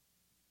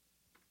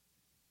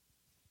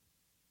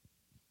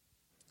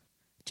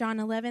John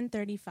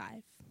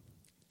 11:35.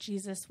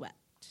 Jesus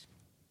wept.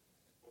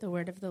 The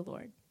word of the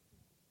Lord.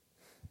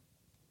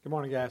 Good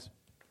morning, guys.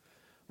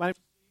 My name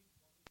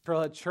is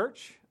Trailhead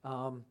Church.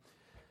 That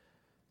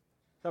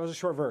was a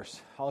short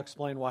verse. I'll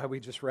explain why we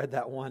just read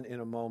that one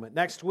in a moment.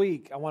 Next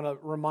week, I want to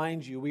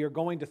remind you, we are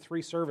going to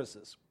 3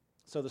 services.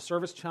 So the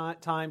service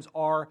times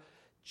are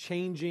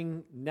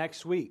changing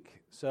next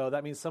week. So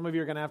that means some of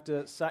you are going to have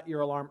to set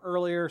your alarm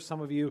earlier. Some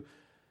of you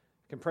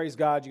can praise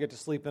God, you get to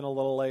sleep in a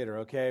little later,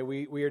 okay?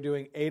 We are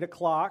doing 8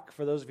 o'clock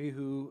for those of you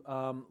who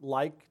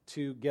like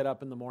to get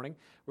up in the morning.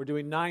 We're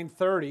doing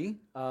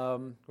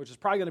 9:30, which is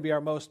probably going to be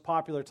our most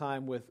popular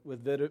time with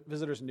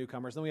visitors and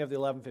newcomers. Then we have the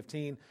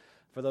 11:15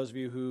 for those of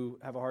you who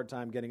have a hard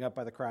time getting up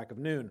by the crack of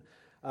noon.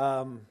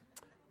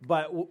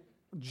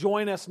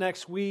 Join us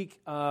next week.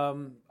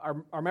 Our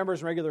members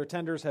and regular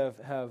attenders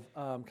have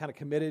kind of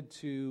committed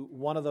to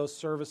one of those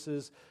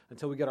services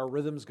until we get our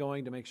rhythms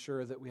going to make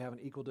sure that we have an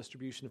equal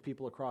distribution of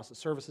people across the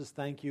services.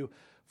 Thank you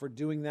for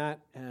doing that.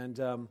 And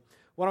want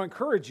to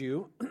encourage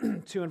you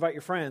to invite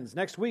your friends.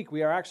 Next week,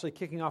 we are actually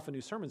kicking off a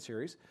new sermon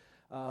series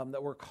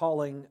that we're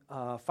calling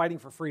Fighting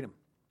for Freedom.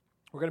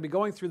 We're going to be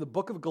going through the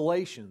book of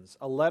Galatians,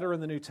 a letter in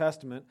the New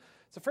Testament.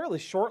 It's a fairly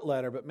short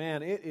letter, but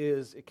man,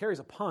 it carries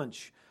a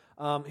punch.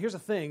 Here's the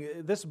thing,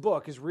 this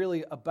book is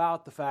really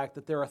about the fact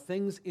that there are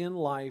things in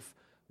life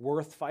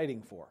worth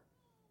fighting for.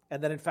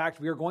 And that in fact,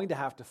 we are going to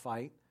have to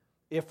fight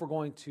if we're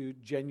going to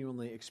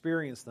genuinely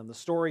experience them. The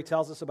story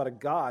tells us about a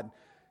God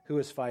who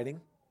is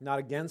fighting, not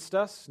against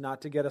us,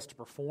 not to get us to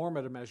perform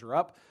or to measure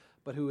up,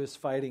 but who is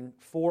fighting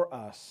for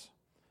us.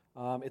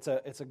 It's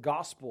a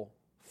gospel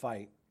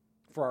fight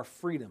for our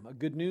freedom, a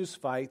good news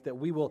fight that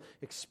we will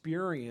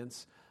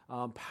experience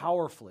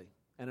powerfully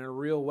and in a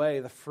real way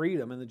the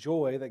freedom and the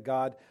joy that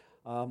God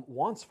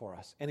wants for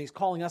us. And He's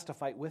calling us to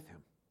fight with Him,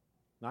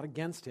 not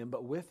against Him,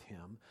 but with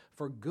Him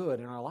for good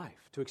in our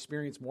life, to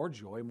experience more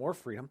joy, more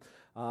freedom,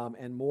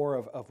 and more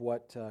of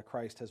what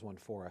Christ has won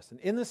for us. And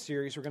in this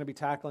series, we're going to be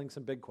tackling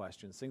some big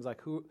questions, things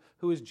like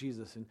who is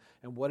Jesus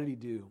and what did He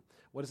do?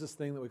 What is this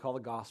thing that we call the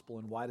gospel,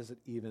 and why does it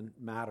even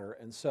matter?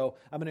 And so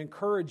I'm going to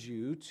encourage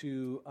you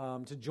to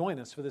join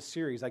us for this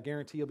series. I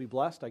guarantee you'll be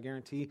blessed. I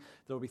guarantee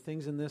there will be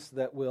things in this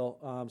that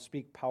will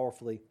speak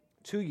powerfully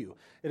to you.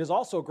 It is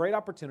also a great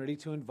opportunity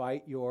to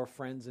invite your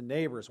friends and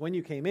neighbors. When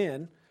you came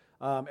in,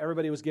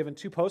 everybody was given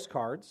 2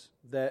 postcards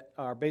that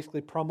are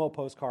basically promo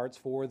postcards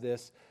for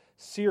this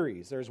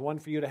series. There's one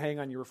for you to hang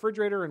on your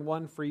refrigerator and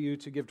one for you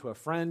to give to a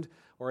friend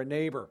or a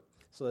neighbor,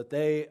 so that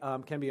they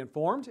can be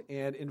informed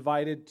and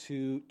invited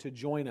to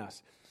join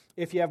us.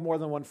 If you have more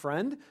than one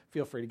friend,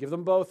 feel free to give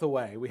them both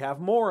away. We have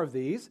more of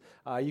these.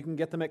 You can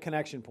get them at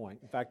Connection Point.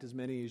 In fact, as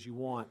many as you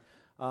want.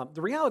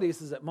 The reality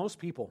is that most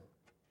people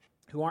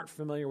who aren't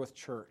familiar with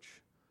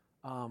church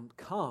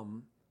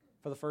come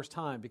for the first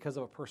time because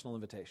of a personal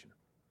invitation.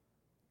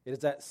 It is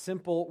that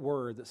simple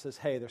word that says,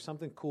 hey, there's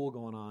something cool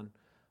going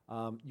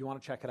on. You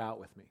want to check it out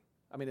with me?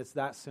 I mean, it's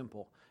that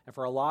simple. And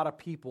for a lot of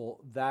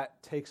people,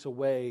 that takes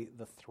away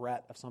the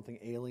threat of something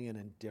alien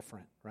and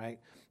different, right?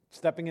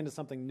 Stepping into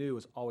something new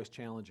is always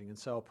challenging. And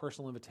so a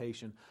personal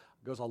invitation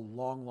goes a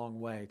long, long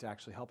way to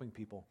actually helping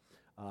people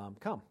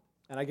come.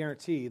 And I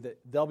guarantee that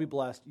they'll be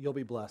blessed, you'll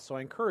be blessed. So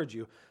I encourage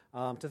you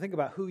to think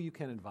about who you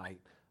can invite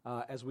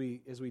as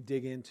we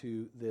dig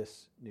into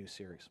this new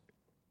series.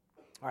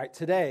 All right,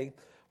 today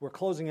we're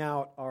closing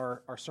out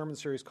our sermon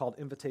series called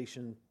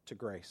Invitation to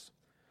Grace.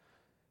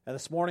 And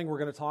this morning we're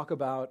going to talk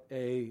about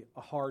a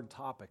hard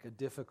topic, a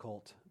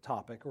difficult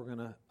topic. We're going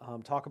to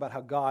talk about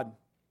how God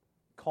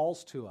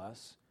calls to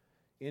us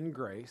in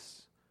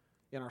grace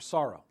in our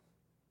sorrow.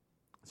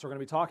 So we're going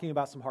to be talking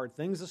about some hard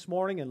things this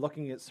morning and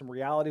looking at some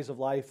realities of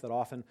life that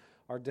often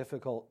are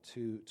difficult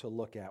to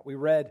look at. We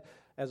read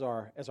as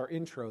our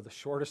intro the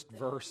shortest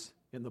verse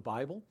in the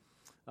Bible.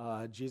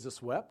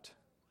 Jesus wept.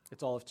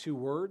 It's all of 2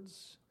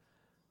 words,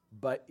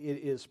 but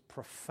it is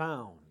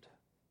profound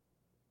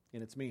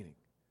in its meaning.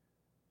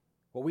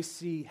 What we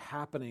see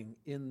happening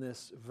in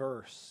this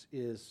verse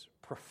is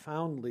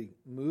profoundly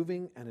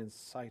moving and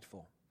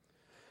insightful.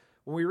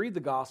 When we read the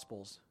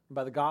Gospels, and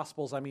by the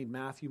Gospels I mean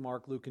Matthew,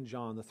 Mark, Luke, and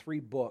John, the 3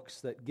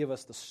 books that give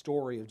us the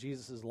story of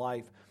Jesus'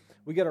 life,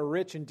 we get a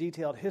rich and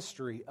detailed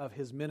history of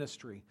His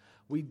ministry.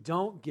 We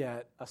don't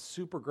get a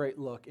super great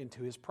look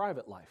into His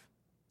private life,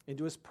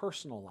 into His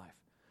personal life.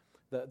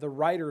 The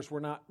writers were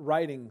not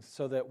writing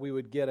so that we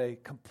would get a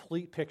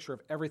complete picture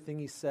of everything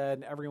He said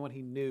and everyone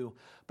He knew,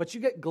 but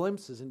you get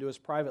glimpses into His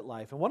private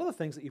life. And one of the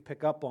things that you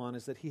pick up on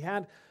is that He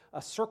had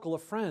a circle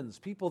of friends,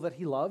 people that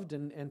He loved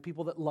and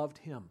people that loved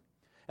Him.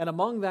 And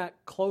among that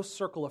close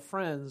circle of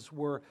friends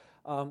were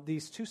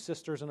these 2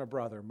 sisters and a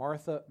brother,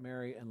 Martha,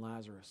 Mary, and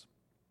Lazarus.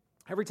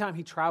 Every time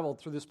He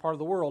traveled through this part of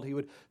the world, He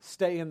would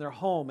stay in their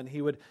home and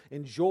He would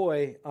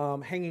enjoy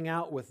hanging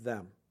out with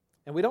them.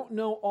 And we don't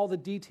know all the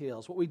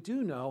details. What we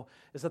do know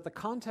is that the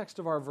context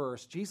of our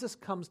verse, Jesus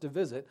comes to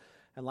visit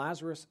and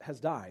Lazarus has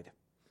died.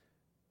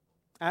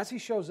 As He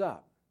shows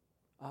up,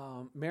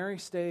 Mary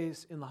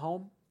stays in the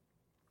home,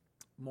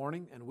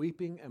 mourning and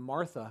weeping, and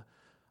Martha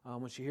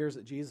when she hears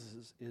that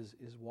Jesus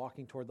is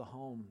walking toward the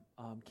home,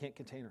 can't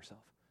contain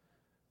herself.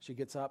 She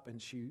gets up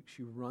and she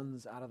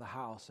runs out of the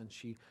house, and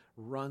she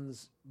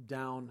runs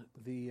down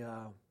the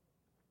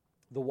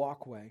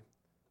walkway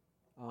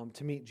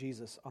to meet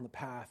Jesus on the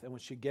path. And when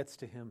she gets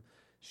to him,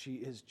 she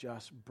is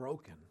just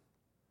broken,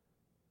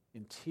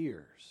 in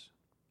tears,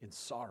 in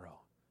sorrow.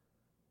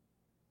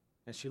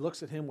 And she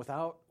looks at him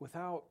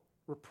without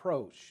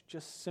reproach,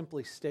 just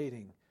simply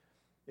stating,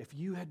 if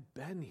you had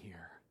been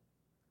here,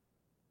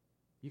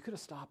 you could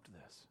have stopped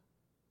this.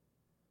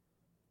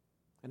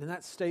 And in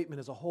that statement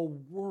is a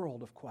whole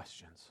world of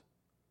questions.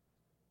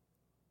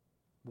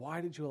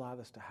 Why did you allow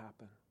this to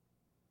happen?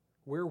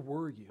 Where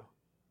were you?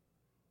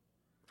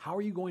 How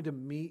are you going to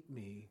meet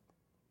me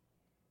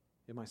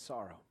in my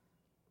sorrow?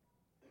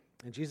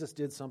 And Jesus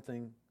did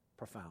something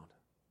profound.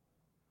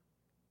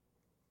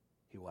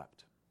 He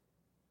wept.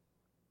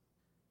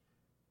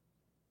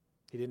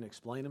 He didn't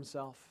explain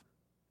himself.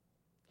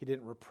 He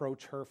didn't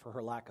reproach her for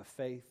her lack of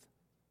faith.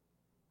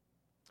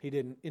 He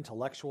didn't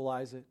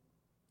intellectualize it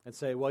and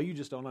say, well, you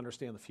just don't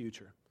understand the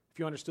future. If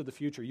you understood the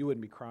future, you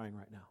wouldn't be crying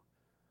right now.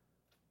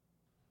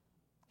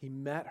 He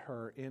met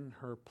her in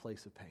her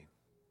place of pain.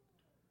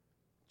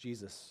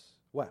 Jesus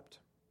wept.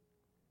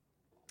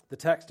 The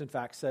text, in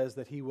fact, says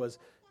that he was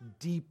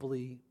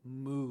deeply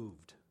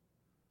moved.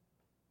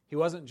 He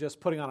wasn't just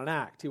putting on an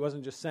act. He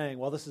wasn't just saying,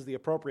 well, this is the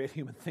appropriate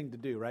human thing to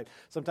do, right?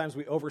 Sometimes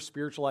we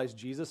over-spiritualize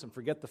Jesus and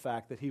forget the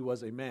fact that he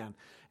was a man.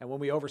 And when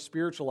we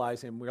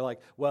over-spiritualize him, we're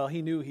like, well,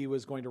 he knew he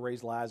was going to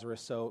raise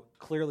Lazarus, so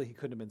clearly he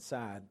couldn't have been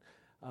sad.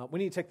 We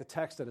need to take the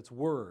text at its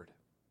word.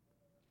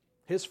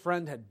 His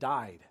friend had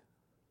died,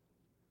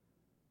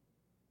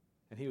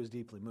 and he was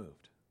deeply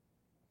moved.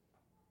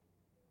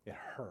 It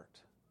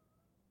hurt.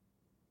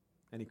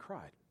 And he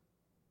cried.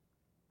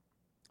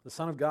 The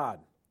Son of God,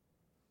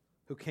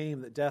 who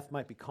came that death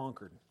might be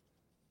conquered.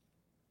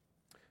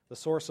 The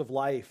source of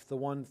life, the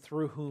one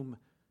through whom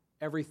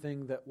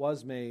everything that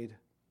was made.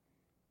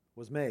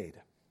 The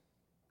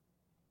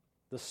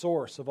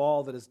source of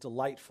all that is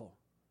delightful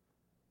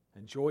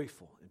and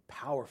joyful and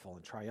powerful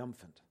and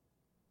triumphant.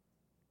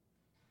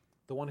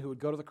 The one who would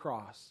go to the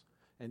cross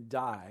and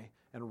die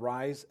and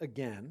rise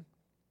again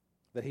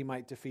that he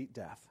might defeat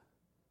death,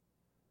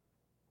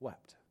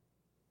 wept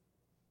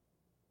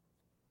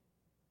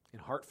in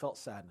heartfelt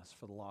sadness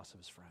for the loss of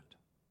his friend.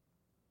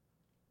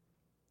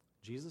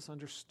 Jesus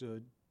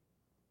understood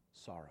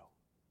sorrow.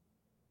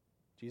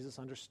 Jesus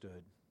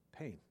understood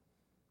pain.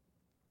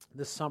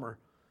 This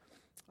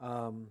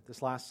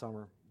last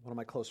summer, one of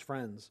my close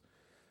friends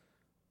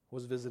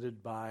was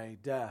visited by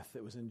death.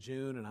 It was in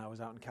June, and I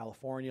was out in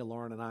California.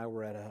 Lauren and I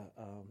were at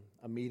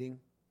a meeting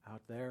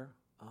out there,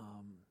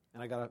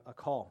 and I got a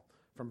call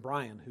from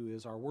Brian, who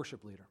is our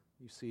worship leader.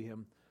 You see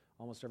him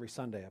almost every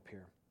Sunday up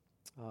here.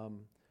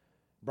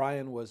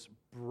 Brian was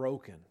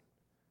broken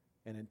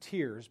and in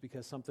tears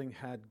because something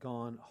had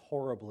gone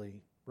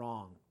horribly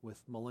wrong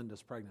with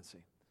Melinda's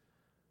pregnancy.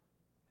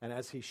 And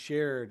as he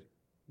shared,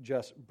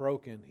 just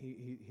broken,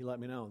 he let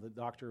me know the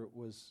doctor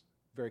was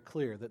very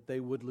clear that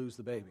they would lose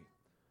the baby.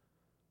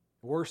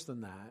 Worse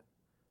than that,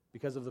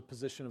 because of the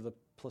position of the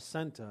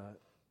placenta,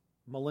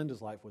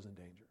 Melinda's life was in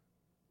danger.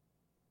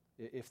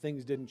 If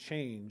things didn't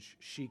change,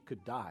 she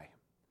could die.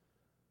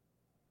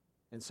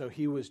 And so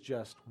he was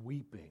just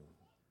weeping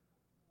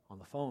on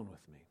the phone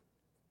with me.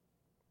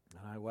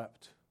 And I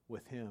wept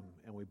with him,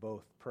 and we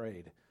both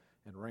prayed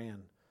and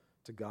ran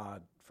to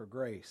God for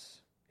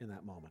grace in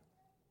that moment.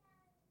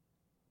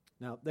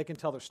 Now, they can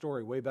tell their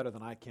story way better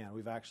than I can.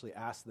 We've actually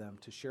asked them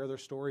to share their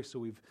story, so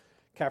we've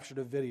captured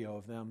a video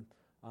of them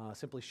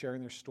simply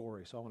sharing their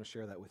story. So I want to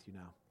share that with you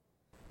now.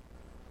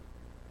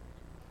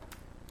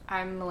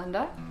 I'm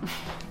Melinda.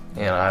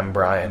 And I'm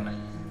Brian.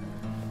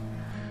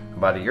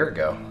 About a year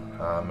ago,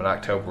 in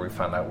October, we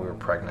found out we were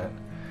pregnant.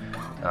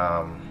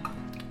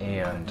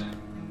 And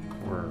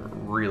we're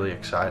really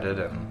excited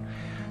and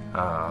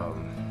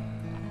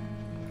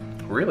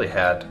really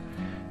had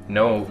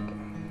no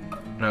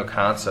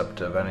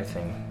concept of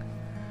anything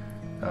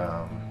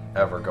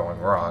ever going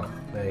wrong.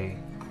 They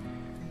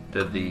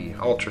did the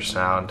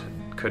ultrasound,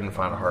 couldn't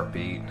find a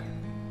heartbeat,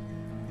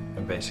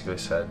 and basically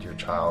said your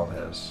child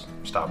has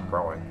stopped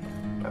growing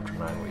after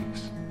 9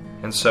 weeks.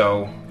 And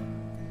so,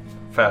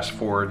 fast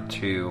forward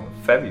to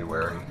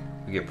February,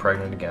 we get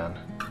pregnant again.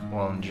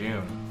 Well, in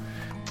June,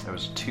 it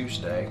was a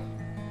Tuesday,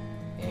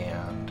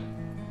 and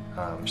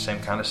same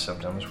kind of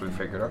symptoms. We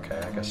figured, okay,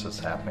 I guess it's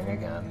happening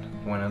again.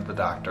 Went to the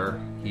doctor.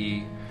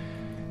 He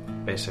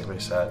basically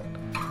said,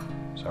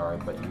 sorry,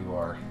 but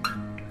you're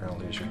going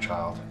to lose your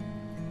child.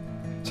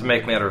 To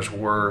make matters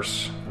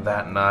worse,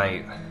 that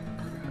night,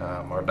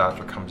 our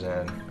doctor comes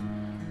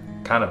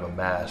in, kind of a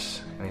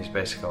mess, and he's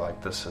basically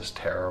like, this is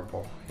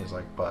terrible. He's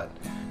like, but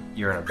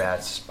you're in a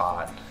bad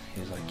spot.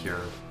 He's like,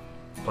 your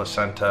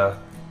placenta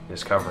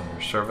is covering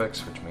your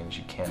cervix, which means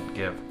you can't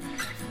give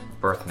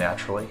birth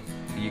naturally.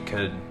 You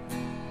could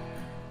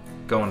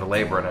go into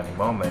labor at any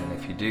moment, and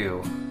if you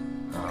do,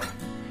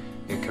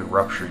 it could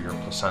rupture your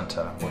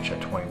placenta, which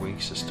at 20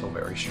 weeks is still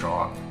very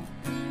strong.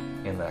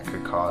 and that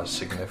could cause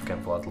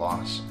significant blood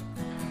loss,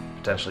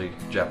 potentially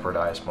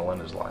jeopardize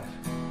Melinda's life.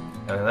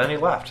 And then he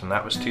left, and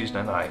that was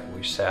Tuesday night.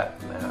 We sat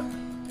in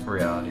that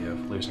reality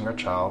of losing our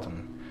child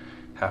and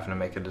having to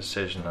make a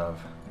decision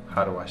of,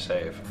 how do I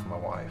save my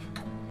wife?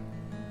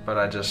 But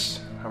I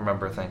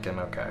remember thinking,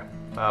 okay,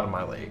 out of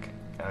my league.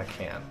 I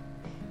can't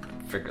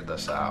figure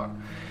this out.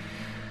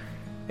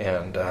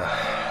 And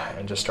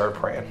just started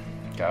praying.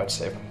 God,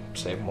 save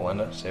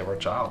Melinda, save our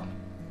child.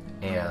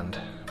 And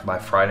by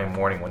Friday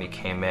morning when he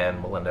came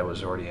in, Melinda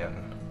was already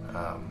in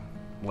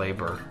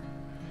labor.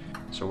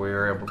 So we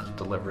were able to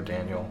deliver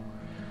Daniel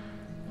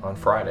on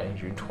Friday,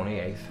 June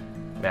 28th.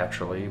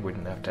 Naturally, we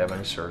didn't have to have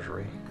any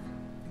surgery.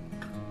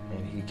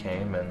 And he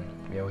came and,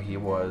 he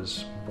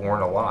was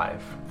born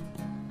alive.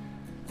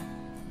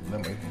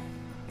 And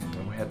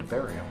then we had to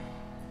bury him.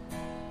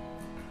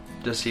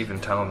 Just even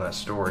telling that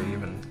story,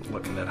 even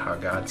looking at how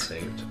God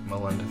saved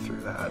Melinda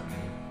through that,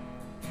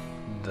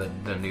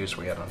 and the news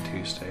we had on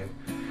Tuesday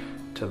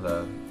to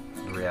the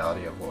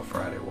reality of what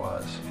Friday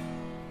was,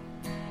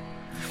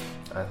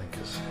 I think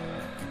is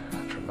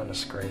a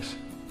tremendous grace.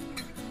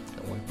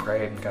 And we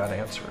prayed and God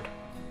answered,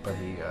 but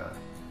he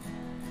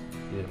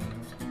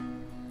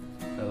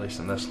didn't, at least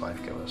in this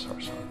life, give us our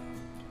son.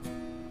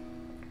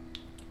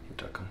 He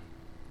took him.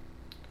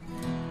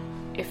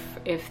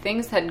 If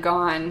things had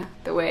gone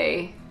the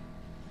way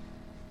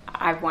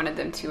I wanted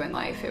them to in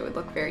life, it would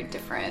look very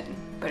different,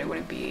 but it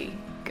wouldn't be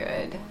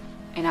good.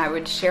 And I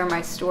would share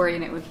my story,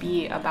 and it would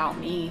be about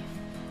me.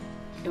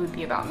 It would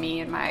be about me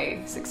and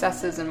my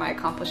successes and my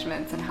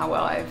accomplishments and how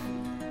well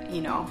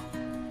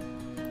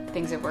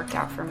things have worked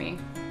out for me.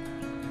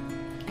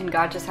 And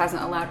God just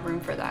hasn't allowed room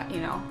for that,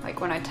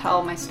 Like when I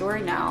tell my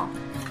story now,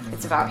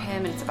 it's about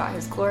him and it's about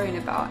his glory and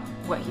about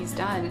what he's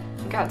done.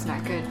 And God's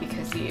not good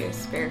because he has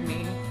spared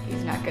me.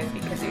 He's not good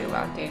because he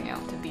allowed Daniel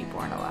to be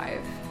born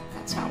alive.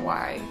 That's not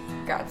why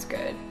God's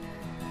good.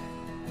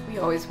 We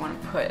always want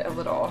to put a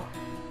little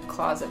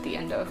clause at the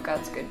end of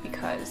God's good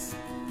because,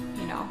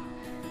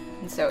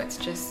 And so it's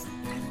just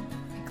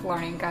like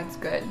learning God's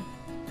good.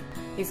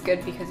 He's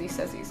good because he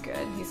says he's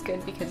good. He's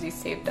good because he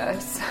saved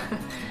us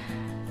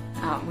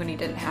when he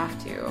didn't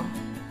have to.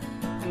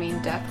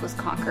 Death was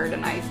conquered,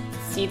 and I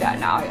see that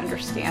now. I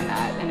understand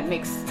that, and it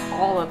makes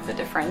all of the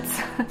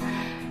difference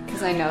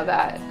because I know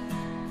that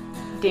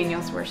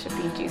Daniel's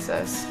worshiping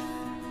Jesus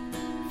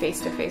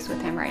face to face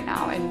with him right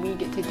now, and we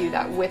get to do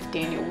that with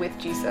Daniel, with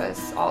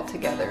Jesus, all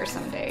together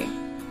someday.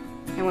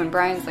 And when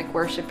Brian's like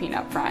worshiping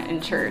up front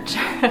in church,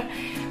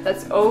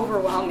 that's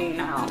overwhelming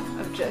now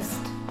of just,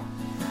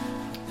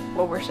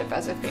 we'll worship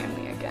as a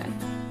family again.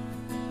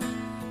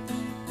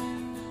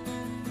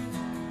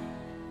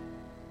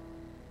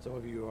 Some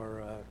of you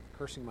are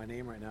cursing my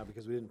name right now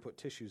because we didn't put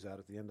tissues out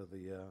at the end of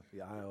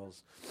the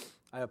aisles.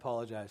 I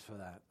apologize for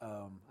that.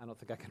 I don't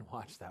think I can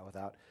watch that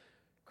without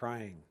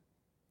crying.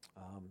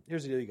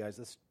 Here's the deal, you guys.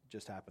 This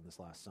just happened this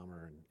last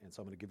summer, and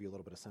so I'm going to give you a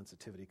little bit of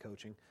sensitivity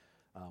coaching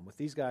with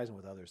these guys and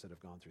with others that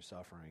have gone through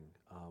suffering.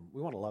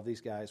 We want to love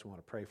these guys. We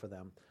want to pray for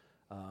them,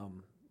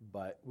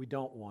 but we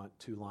don't want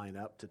to line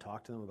up to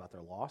talk to them about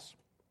their loss.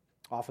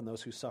 Often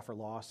those who suffer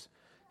loss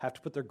have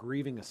to put their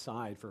grieving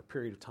aside for a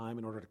period of time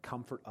in order to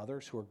comfort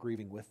others who are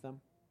grieving with them.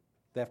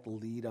 They have to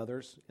lead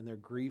others in their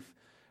grief.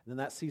 And then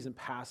that season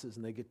passes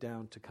and they get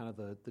down to kind of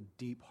the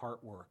deep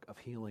heart work of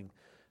healing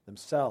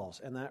themselves.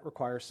 And that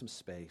requires some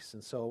space.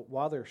 And so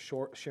while they're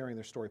sharing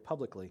their story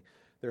publicly,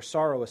 their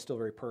sorrow is still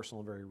very personal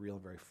and very real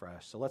and very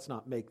fresh. So let's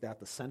not make that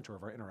the center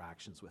of our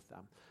interactions with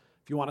them.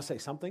 If you want to say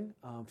something,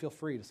 feel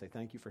free to say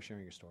thank you for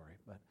sharing your story.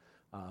 But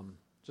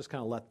just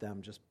kind of let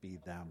them just be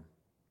them.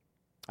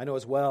 I know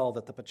as well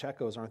that the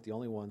Pachecos aren't the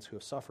only ones who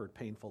have suffered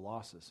painful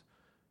losses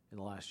in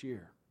the last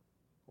year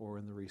or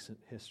in the recent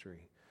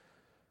history.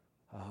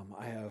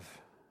 I have,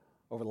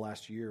 over the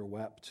last year,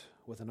 wept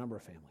with a number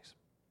of families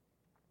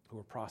who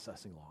are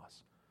processing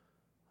loss.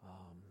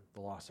 The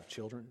loss of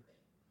children,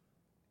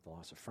 the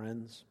loss of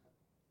friends.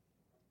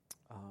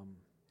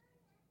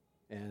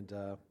 And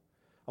I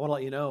want to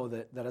let you know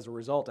that as a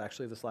result,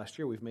 actually, this last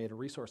year, we've made a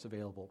resource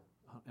available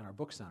in our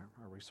book center,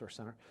 our resource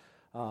center.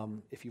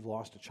 If you've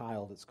lost a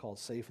child, it's called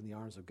Safe in the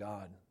Arms of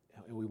God,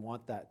 and we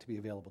want that to be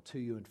available to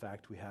you. In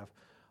fact, we have,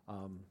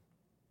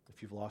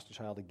 if you've lost a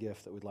child, a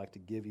gift that we'd like to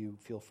give you.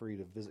 Feel free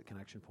to visit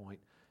Connection Point.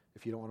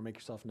 If you don't want to make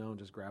yourself known,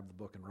 just grab the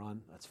book and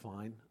run. That's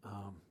fine.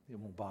 It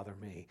won't bother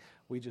me.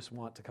 We just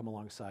want to come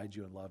alongside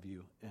you and love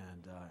you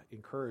and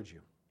encourage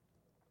you.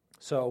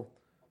 So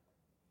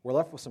we're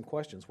left with some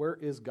questions. Where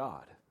is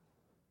God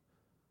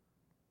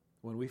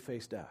when we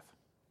face death?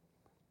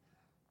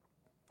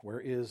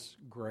 Where is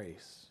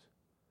grace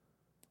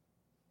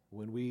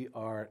when we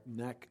are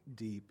neck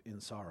deep in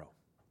sorrow?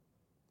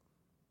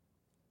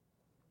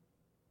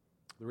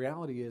 The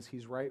reality is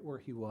he's right where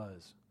he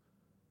was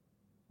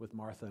with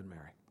Martha and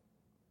Mary.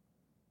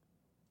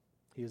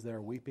 He is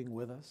there weeping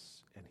with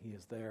us, and he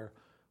is there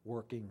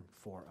working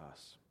for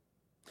us.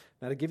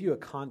 Now, to give you a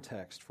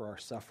context for our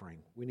suffering,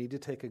 we need to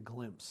take a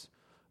glimpse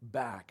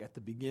back at the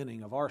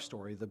beginning of our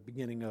story, the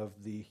beginning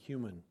of the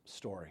human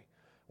story.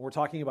 When we're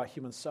talking about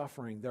human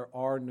suffering, there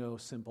are no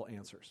simple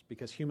answers,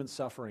 because human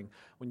suffering,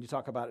 when you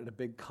talk about it in a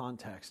big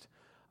context,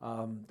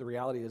 the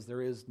reality is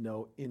there is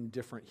no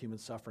indifferent human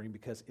suffering,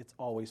 because it's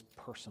always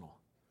personal.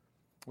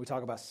 When we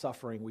talk about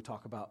suffering, we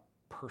talk about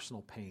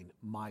personal pain,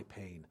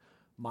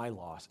 my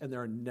loss, and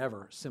there are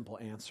never simple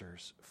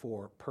answers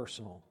for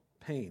personal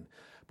pain.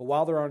 But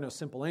while there are no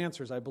simple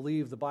answers, I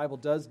believe the Bible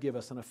does give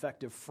us an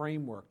effective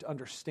framework to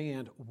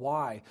understand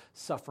why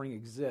suffering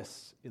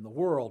exists in the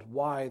world,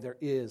 why there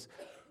is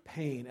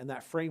pain, and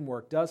that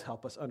framework does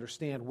help us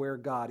understand where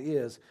God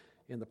is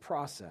in the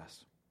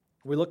process.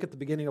 We look at the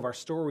beginning of our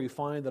story, we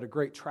find that a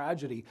great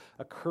tragedy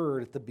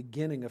occurred at the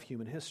beginning of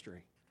human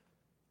history.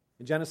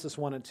 In Genesis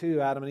 1 and 2,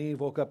 Adam and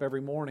Eve woke up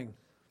every morning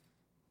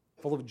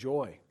full of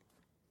joy,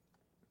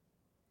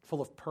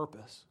 full of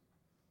purpose,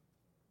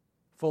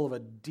 full of a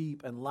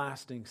deep and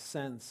lasting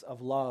sense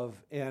of love,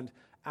 and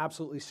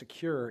absolutely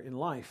secure in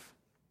life.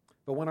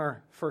 But when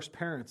our first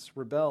parents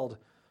rebelled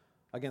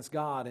against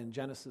God in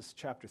Genesis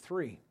chapter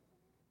 3,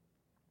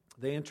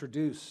 they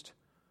introduced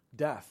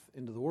death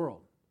into the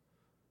world.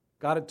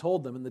 God had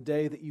told them, in the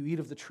day that you eat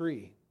of the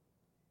tree,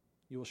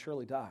 you will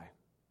surely die.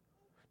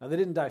 Now, they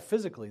didn't die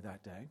physically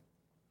that day,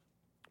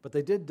 but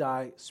they did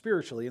die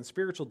spiritually, and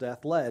spiritual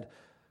death led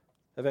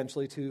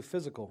eventually to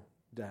physical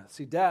death.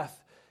 See,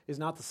 death is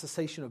not the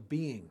cessation of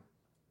being.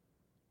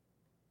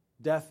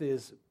 Death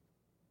is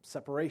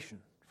separation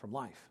from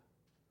life.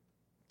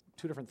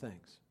 Two different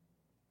things.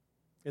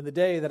 In the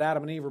day that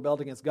Adam and Eve rebelled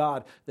against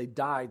God, they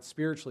died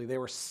spiritually. They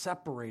were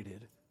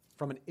separated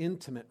from an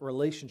intimate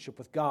relationship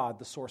with God,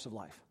 the source of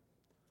life.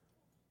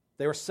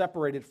 They were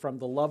separated from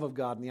the love of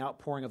God and the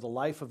outpouring of the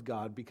life of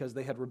God because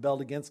they had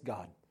rebelled against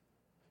God.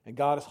 And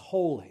God is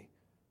holy,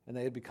 and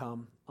they had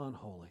become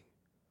unholy.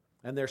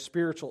 And their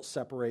spiritual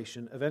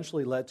separation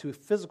eventually led to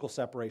physical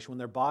separation. When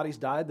their bodies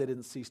died, they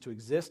didn't cease to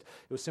exist.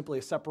 It was simply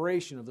a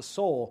separation of the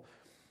soul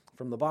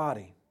from the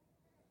body.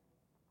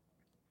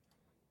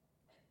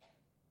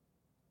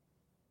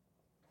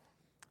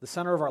 The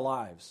center of our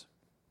lives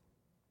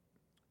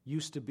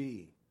used to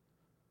be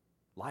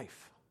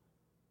life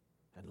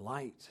and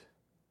light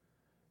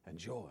and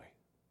joy.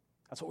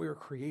 That's what we were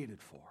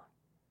created for.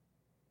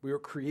 We were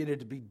created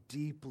to be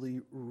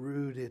deeply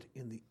rooted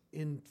in the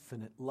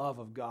infinite love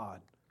of God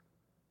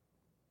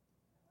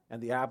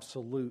and the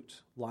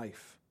absolute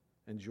life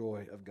and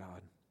joy of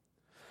God.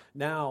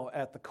 Now,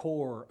 at the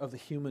core of the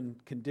human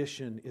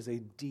condition is a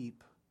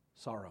deep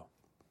sorrow,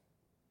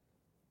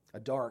 a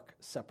dark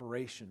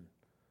separation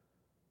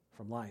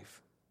from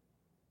life.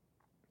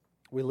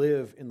 We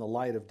live in the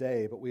light of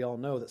day, but we all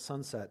know that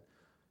sunset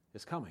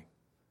is coming.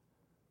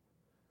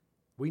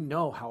 We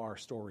know how our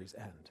stories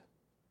end.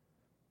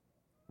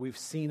 We've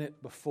seen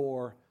it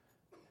before,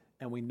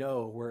 and we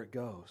know where it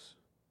goes.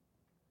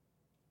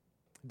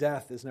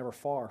 Death is never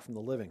far from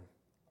the living,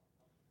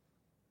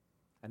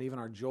 and even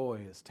our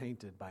joy is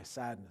tainted by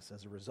sadness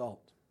as a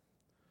result.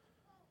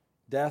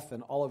 Death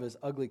and all of his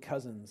ugly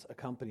cousins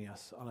accompany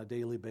us on a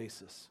daily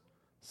basis.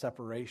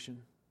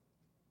 Separation,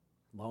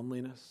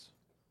 loneliness,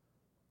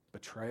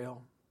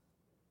 betrayal,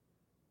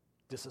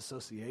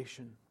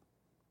 disassociation,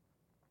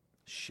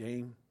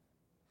 shame.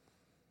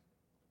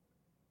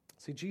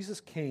 See,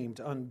 Jesus came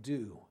to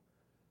undo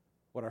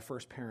what our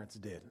first parents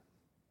did.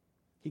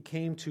 He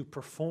came to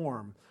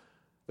perform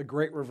the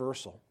great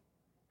reversal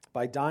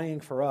by dying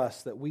for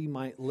us that we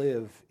might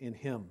live in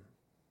him.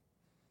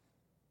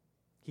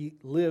 He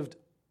lived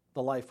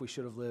the life we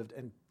should have lived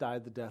and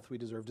died the death we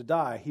deserve to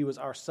die. He was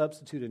our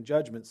substitute in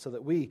judgment so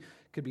that we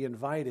could be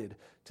invited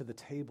to the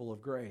table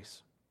of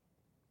grace,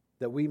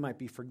 that we might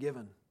be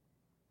forgiven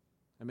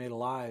and made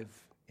alive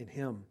in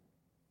him.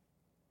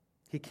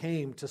 He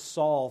came to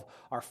solve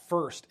our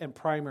first and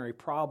primary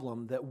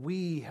problem, that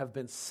we have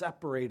been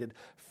separated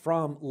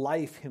from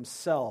life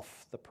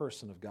himself, the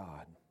person of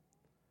God.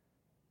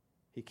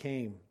 He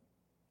came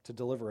to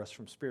deliver us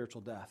from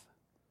spiritual death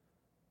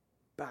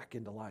back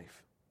into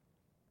life.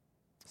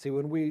 See,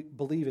 when we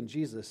believe in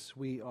Jesus,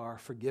 we are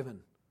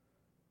forgiven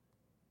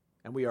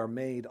and we are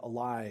made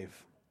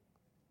alive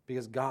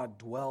because God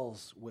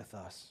dwells with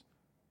us.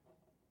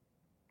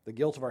 The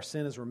guilt of our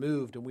sin is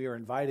removed and we are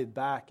invited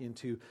back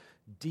into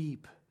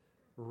deep,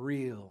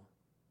 real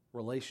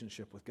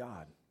relationship with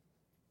God.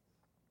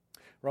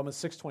 Romans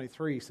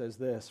 6:23 says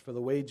this, "For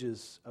the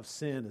wages of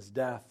sin is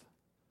death,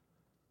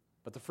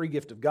 but the free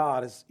gift of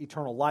God is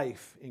eternal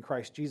life in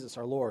Christ Jesus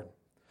our Lord."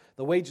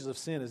 The wages of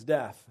sin is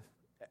death.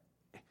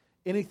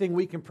 Anything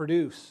we can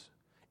produce,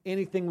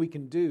 anything we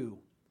can do,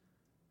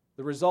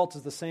 the result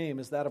is the same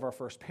as that of our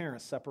first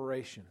parents,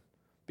 separation,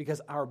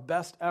 because our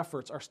best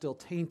efforts are still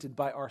tainted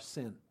by our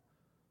sin.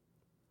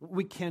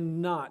 We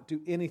cannot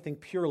do anything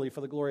purely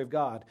for the glory of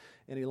God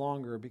any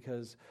longer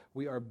because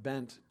we are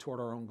bent toward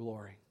our own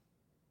glory.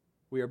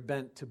 We are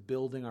bent to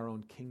building our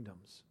own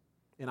kingdoms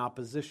in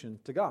opposition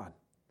to God.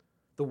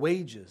 The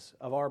wages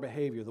of our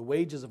behavior, the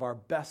wages of our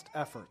best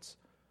efforts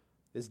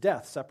is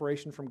death,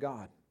 separation from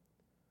God.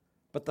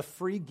 But the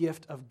free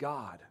gift of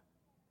God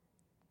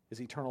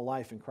is eternal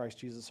life in Christ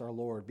Jesus our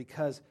Lord,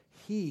 because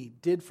he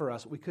did for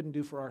us what we couldn't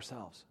do for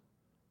ourselves.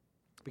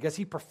 because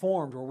he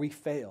performed where we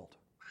failed,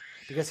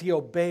 because he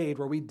obeyed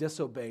where we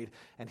disobeyed,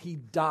 and he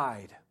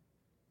died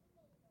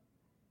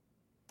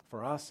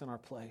for us in our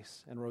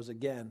place and rose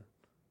again.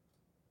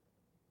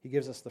 He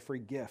gives us the free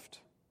gift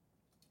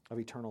of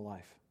eternal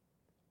life.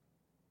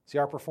 See,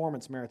 our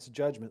performance merits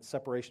judgment,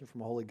 separation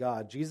from a holy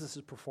God. Jesus'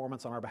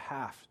 performance on our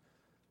behalf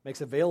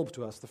makes available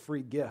to us the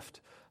free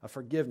gift of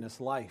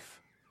forgiveness,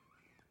 life.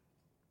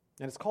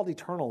 And it's called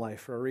eternal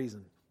life for a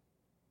reason.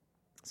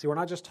 See, we're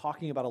not just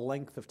talking about a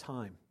length of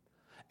time.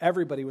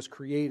 Everybody was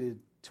created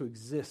to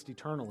exist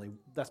eternally.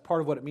 That's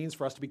part of what it means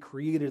for us to be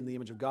created in the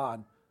image of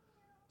God.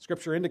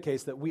 Scripture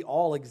indicates that we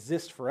all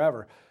exist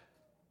forever.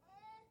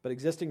 But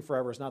existing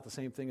forever is not the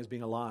same thing as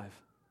being alive.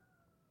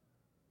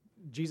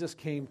 Jesus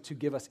came to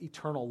give us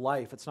eternal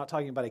life. It's not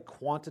talking about a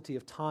quantity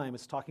of time.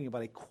 It's talking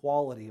about a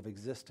quality of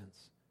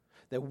existence.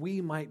 That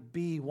we might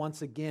be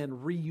once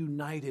again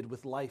reunited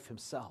with life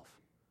himself.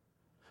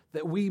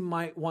 That we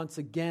might once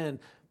again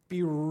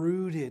be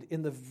rooted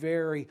in the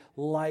very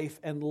life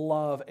and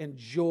love and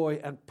joy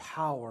and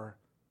power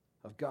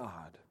of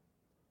God.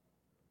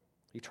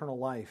 Eternal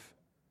life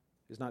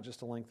is not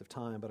just a length of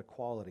time, but a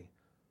quality.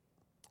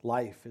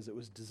 Life as it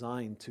was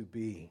designed to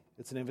be.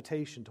 It's an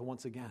invitation to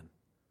once again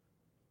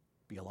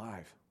be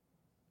alive.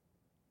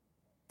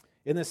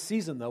 In this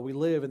season, though, we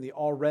live in the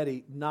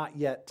already not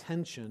yet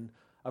tension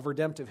of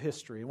redemptive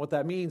history. And what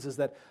that means is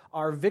that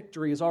our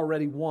victory is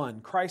already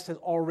won. Christ has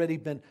already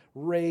been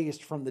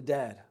raised from the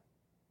dead.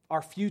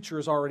 Our future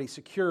is already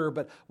secure,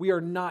 but we are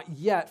not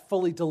yet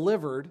fully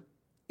delivered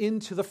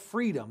into the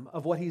freedom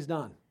of what he's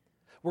done.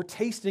 We're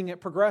tasting it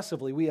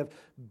progressively. We have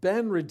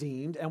been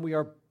redeemed and we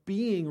are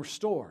being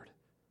restored.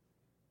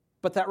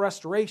 But that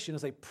restoration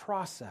is a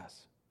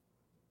process.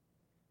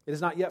 It is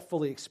not yet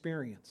fully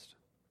experienced.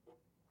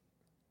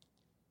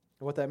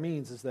 And what that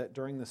means is that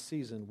during this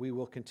season, we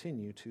will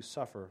continue to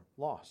suffer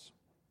loss.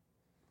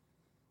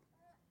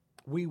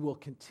 We will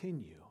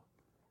continue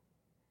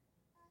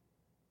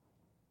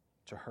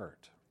to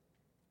hurt.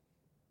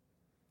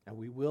 And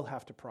we will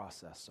have to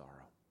process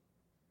sorrow.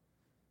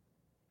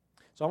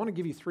 So I want to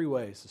give you 3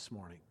 ways this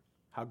morning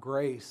how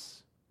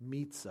grace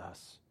meets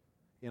us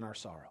in our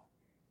sorrow.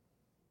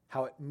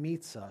 How it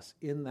meets us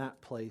in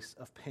that place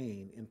of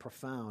pain in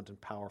profound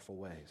and powerful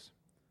ways.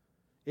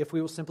 If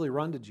we will simply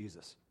run to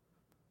Jesus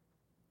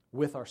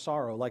with our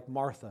sorrow, like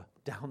Martha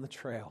down the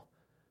trail,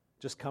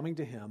 just coming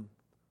to him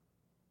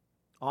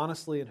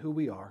honestly in who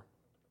we are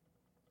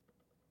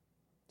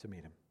to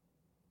meet him.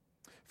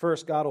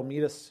 First, God will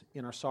meet us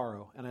in our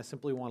sorrow, and I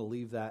simply want to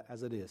leave that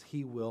as it is.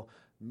 He will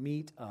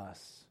meet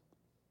us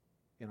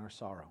in our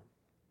sorrow.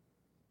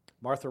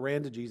 Martha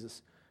ran to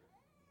Jesus,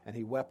 and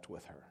he wept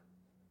with her.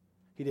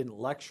 He didn't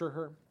lecture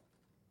her.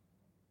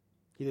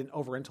 He didn't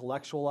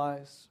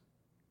over-intellectualize.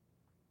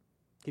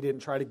 He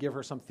didn't try to give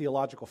her some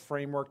theological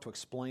framework to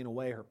explain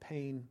away her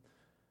pain.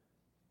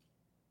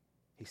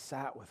 He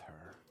sat with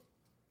her,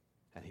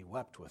 and he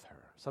wept with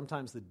her.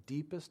 Sometimes the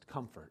deepest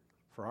comfort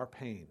for our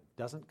pain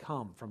doesn't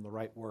come from the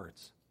right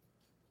words.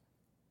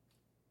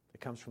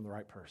 It comes from the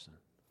right person.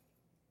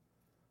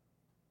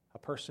 A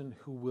person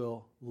who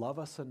will love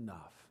us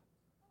enough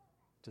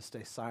to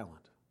stay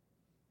silent,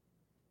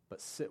 but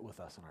sit with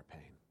us in our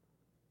pain.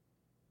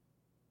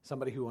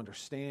 Somebody who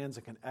understands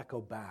and can echo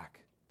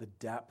back the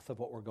depth of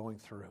what we're going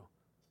through.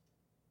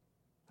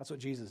 That's what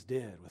Jesus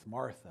did with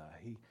Martha.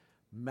 He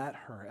met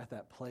her at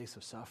that place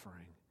of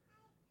suffering,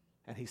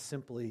 and he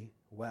simply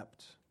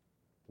wept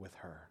with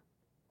her.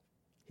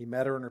 He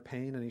met her in her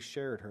pain, and he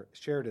shared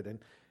it,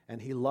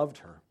 and he loved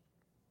her.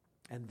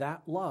 And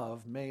that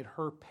love made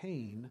her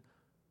pain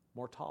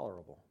more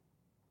tolerable.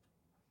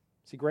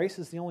 See, grace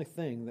is the only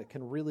thing that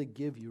can really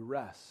give you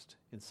rest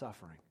in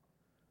suffering.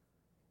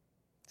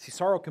 See,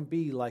 sorrow can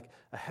be like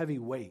a heavy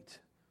weight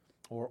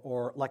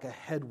or like a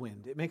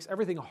headwind. It makes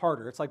everything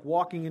harder. It's like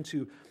walking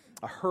into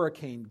a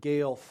hurricane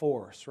gale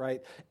force,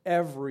 right?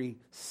 Every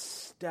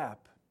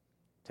step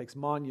takes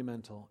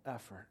monumental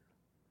effort.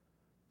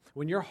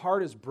 When your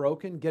heart is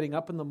broken, getting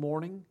up in the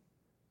morning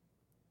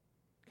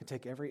can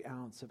take every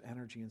ounce of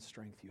energy and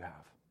strength you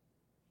have.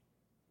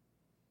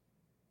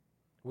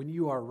 When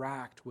you are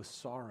racked with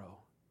sorrow,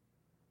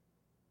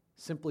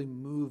 simply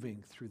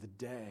moving through the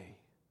day,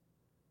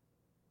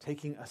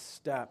 taking a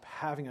step,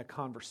 having a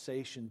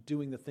conversation,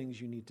 doing the things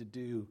you need to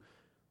do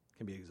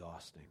can be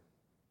exhausting.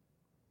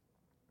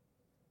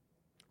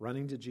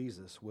 Running to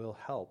Jesus will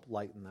help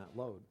lighten that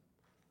load.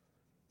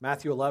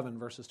 Matthew 11,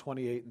 verses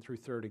 28 and through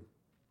 30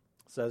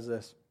 says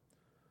this,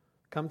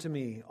 "Come to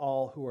me,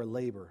 all who are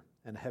labor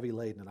and heavy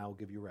laden, and I will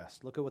give you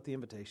rest." Look at what the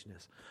invitation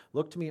is.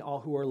 Look to me, all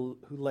who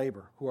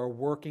labor, who are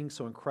working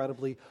so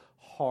incredibly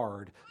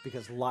hard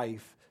because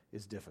life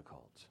is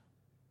difficult.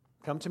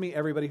 Come to me,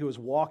 everybody who is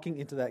walking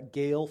into that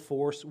gale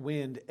force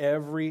wind.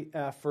 Every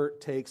effort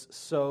takes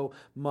so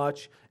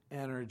much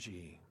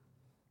energy,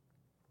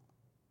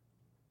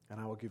 and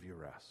I will give you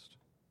rest.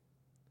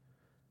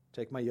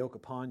 Take my yoke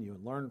upon you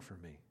and learn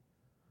from me.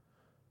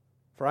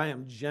 For I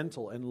am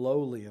gentle and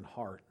lowly in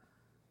heart,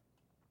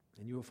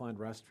 and you will find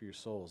rest for your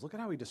souls. Look at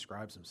how he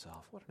describes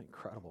himself. What an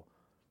incredible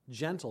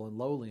gentle and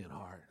lowly in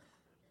heart.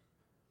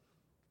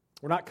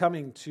 We're not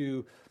coming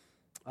to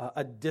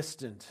a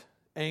distant,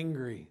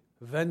 angry,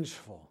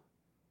 vengeful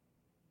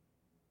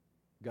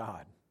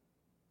God.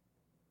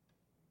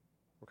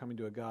 We're coming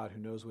to a God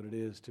who knows what it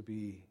is to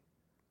be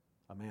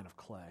a man of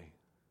clay,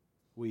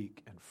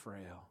 weak and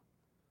frail,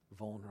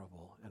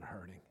 vulnerable and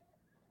hurting.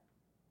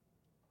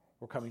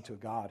 We're coming to a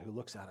God who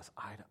looks at us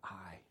eye to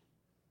eye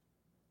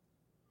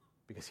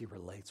because he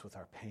relates with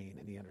our pain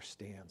and he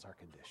understands our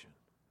condition.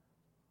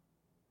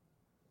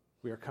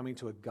 We are coming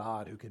to a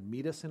God who can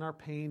meet us in our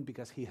pain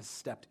because he has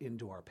stepped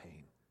into our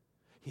pain.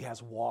 He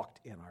has walked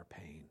in our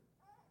pain.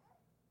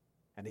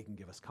 And he can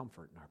give us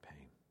comfort in our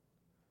pain.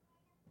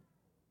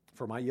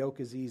 For my yoke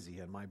is easy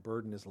and my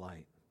burden is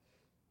light.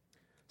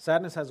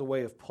 Sadness has a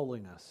way of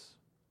pulling us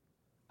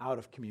out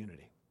of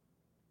community.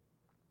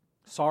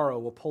 Sorrow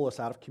will pull us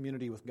out of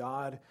community with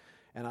God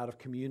and out of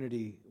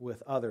community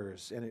with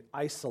others, and it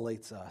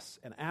isolates us.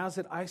 And as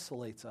it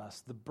isolates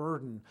us, the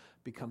burden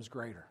becomes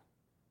greater.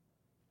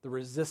 The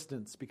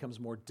resistance becomes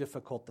more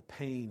difficult. The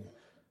pain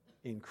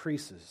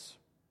increases.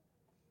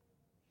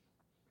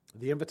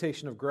 The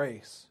invitation of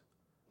grace,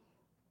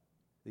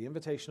 the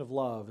invitation of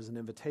love, is an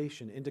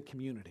invitation into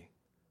community.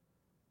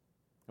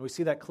 And we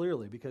see that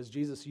clearly because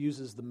Jesus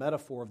uses the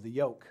metaphor of the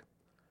yoke.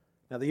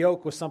 Now, the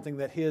yoke was something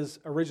that his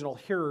original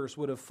hearers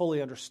would have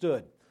fully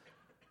understood.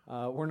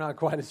 We're not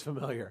quite as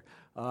familiar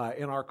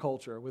in our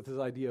culture with this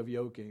idea of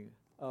yoking.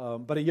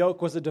 But a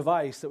yoke was a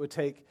device that would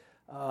take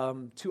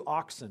two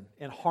oxen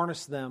and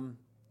harness them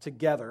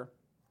together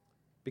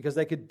because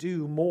they could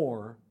do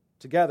more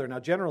together. Now,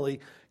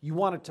 generally, you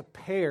wanted to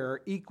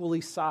pair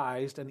equally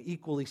sized and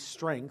equally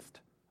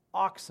strengthed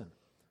oxen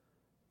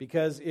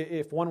because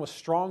if one was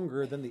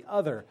stronger than the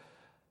other,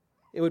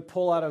 it would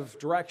pull out of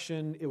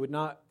direction. It would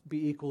not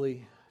be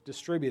equally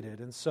distributed.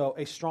 And so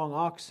a strong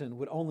oxen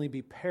would only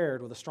be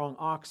paired with a strong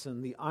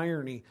oxen. The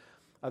irony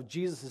of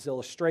Jesus'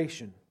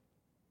 illustration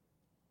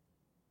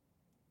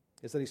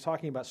is that he's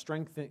talking about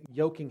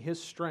yoking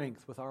his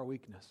strength with our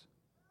weakness.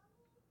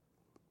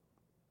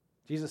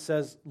 Jesus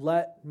says,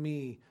 "Let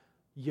me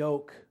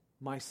yoke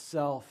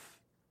myself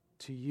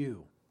to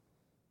you,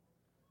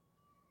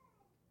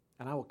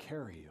 and I will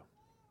carry you.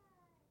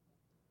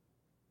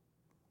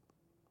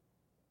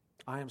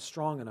 I am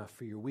strong enough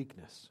for your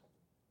weakness.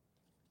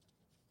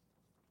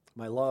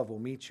 My love will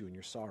meet you in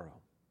your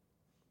sorrow."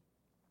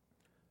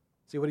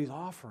 See, what he's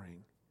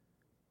offering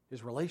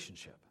is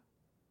relationship,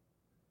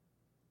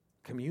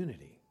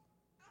 community,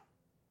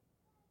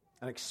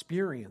 an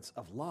experience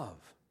of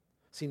love.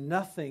 See,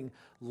 nothing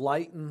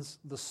lightens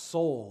the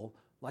soul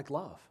like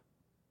love.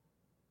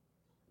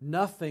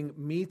 Nothing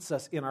meets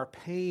us in our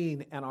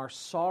pain and our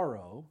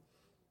sorrow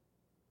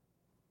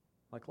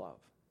like love.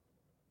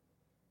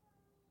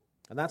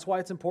 And that's why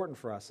it's important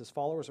for us as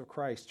followers of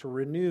Christ to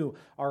renew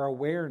our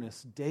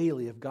awareness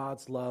daily of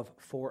God's love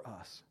for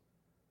us.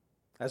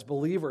 As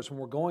believers, when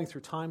we're going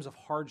through times of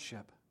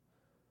hardship,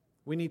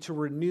 we need to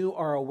renew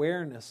our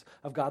awareness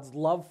of God's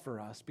love for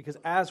us because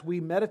as we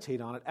meditate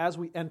on it, as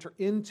we enter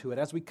into it,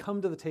 as we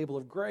come to the table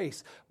of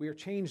grace, we are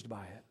changed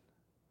by it.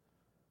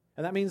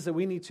 And that means that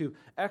we need to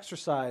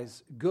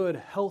exercise good,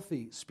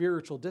 healthy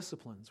spiritual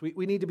disciplines.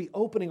 We need to be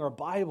opening our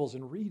Bibles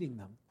and reading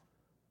them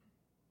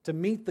to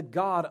meet the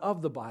God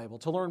of the Bible,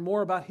 to learn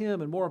more about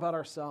Him and more about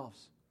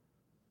ourselves,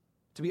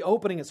 to be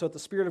opening it so that the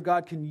Spirit of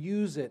God can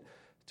use it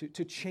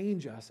to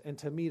change us and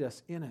to meet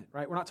us in it,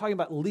 right? We're not talking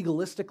about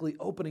legalistically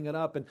opening it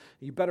up and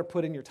you better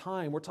put in your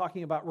time. We're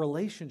talking about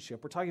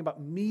relationship. We're talking about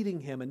meeting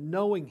Him and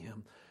knowing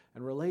Him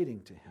and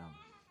relating to Him.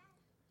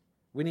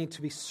 We need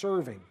to be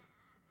serving.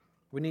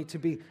 We need to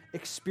be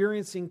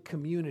experiencing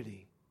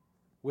community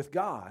with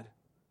God.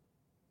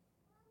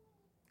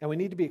 And we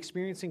need to be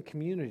experiencing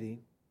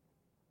community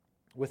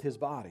with His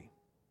body.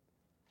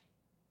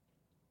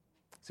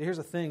 See, here's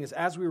the thing, is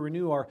as we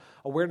renew our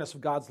awareness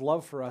of God's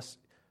love for us,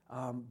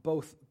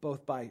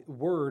 both by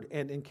word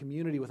and in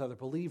community with other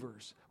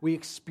believers, we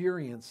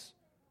experience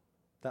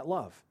that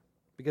love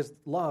because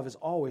love is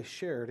always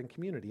shared in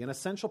community. An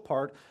essential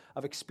part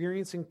of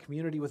experiencing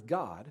community with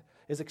God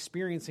is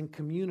experiencing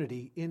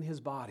community in His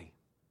body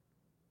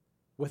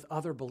with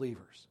other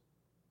believers.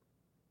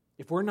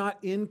 If we're not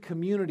in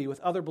community with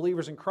other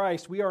believers in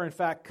Christ, we are in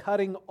fact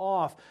cutting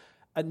off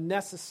a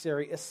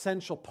necessary,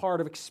 essential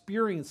part of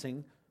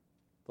experiencing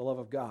the love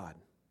of God.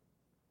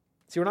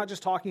 See, we're not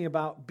just talking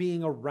about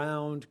being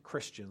around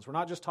Christians. We're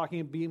not just talking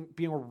about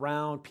being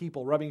around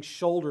people, rubbing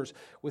shoulders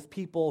with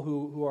people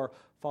who are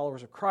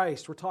followers of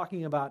Christ. We're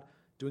talking about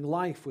doing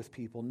life with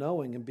people,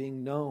 knowing and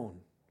being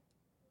known.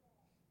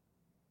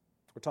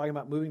 We're talking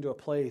about moving to a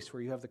place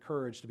where you have the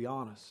courage to be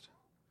honest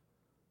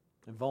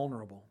and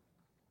vulnerable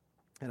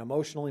and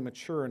emotionally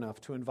mature enough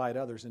to invite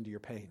others into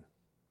your pain.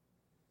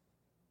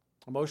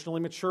 Emotionally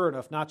mature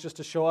enough not just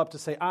to show up to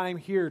say, I'm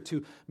here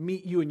to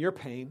meet you in your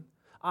pain,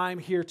 I'm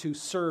here to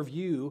serve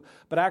you,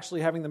 but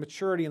actually having the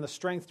maturity and the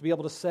strength to be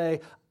able to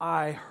say,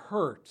 I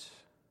hurt,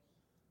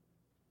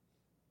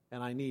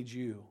 and I need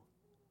you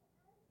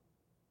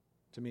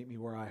to meet me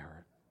where I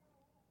hurt.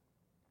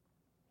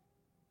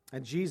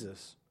 And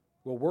Jesus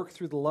will work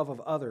through the love of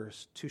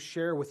others to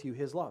share with you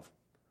his love.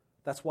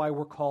 That's why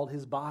we're called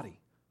his body.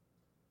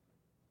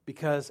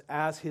 Because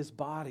as his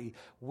body,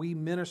 we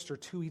minister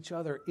to each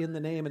other in the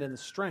name and in the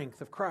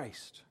strength of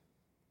Christ.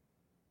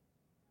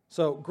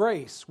 So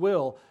grace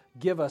will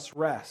give us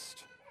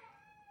rest.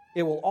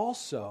 It will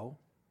also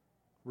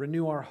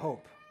renew our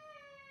hope.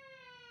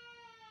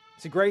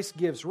 See, grace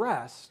gives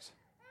rest,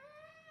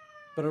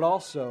 but it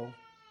also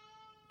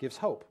gives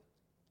hope.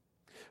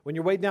 When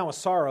you're weighed down with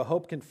sorrow,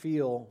 hope can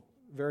feel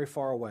very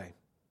far away.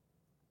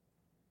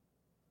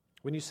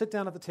 When you sit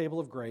down at the table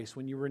of grace,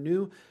 when you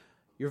renew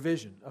your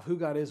vision of who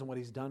God is and what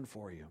he's done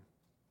for you,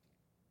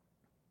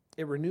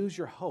 it renews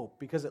your hope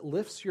because it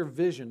lifts your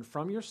vision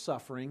from your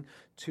suffering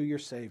to your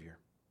Savior.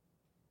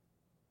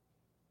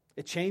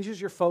 It changes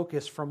your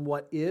focus from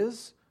what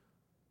is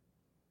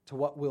to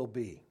what will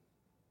be.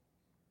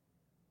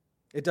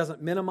 It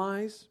doesn't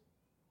minimize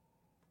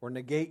or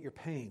negate your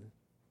pain,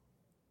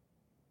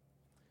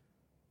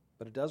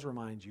 but it does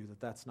remind you that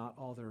that's not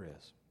all there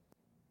is.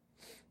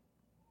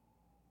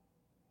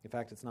 In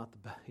fact, it's not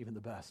even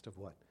the best of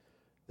what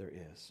there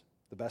is.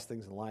 The best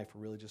things in life are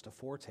really just a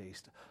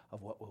foretaste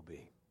of what will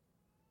be.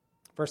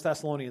 1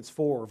 Thessalonians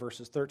 4,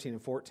 verses 13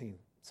 and 14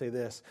 say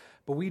this,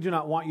 "But we do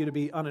not want you to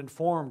be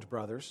uninformed,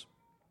 brothers,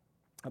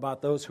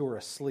 about those who are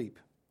asleep."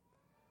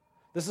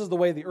 This is the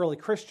way the early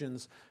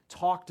Christians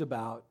talked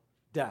about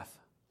death.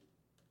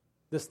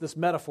 This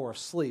metaphor of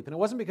sleep. And it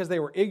wasn't because they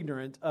were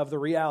ignorant of the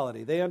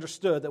reality. They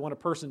understood that when a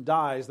person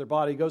dies, their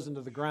body goes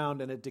into the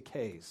ground and it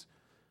decays.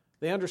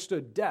 They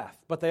understood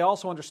death, but they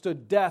also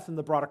understood death in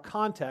the broader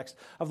context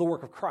of the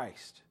work of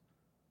Christ.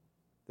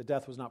 That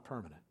death was not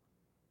permanent.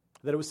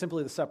 That it was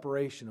simply the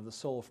separation of the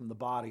soul from the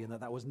body, and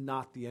that was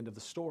not the end of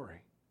the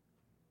story.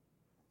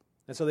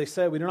 And so they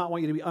said, "We do not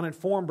want you to be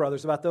uninformed,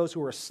 brothers, about those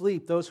who are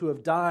asleep, those who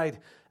have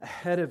died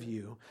ahead of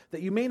you,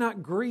 that you may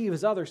not grieve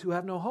as others who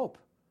have no hope."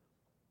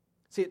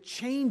 See, it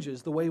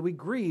changes the way we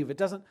grieve.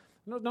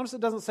 Notice it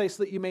doesn't say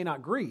so that you may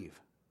not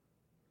grieve.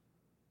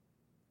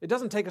 It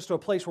doesn't take us to a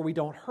place where we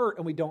don't hurt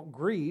and we don't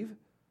grieve,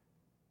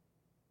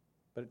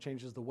 but it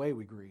changes the way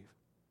we grieve.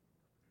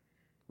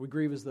 We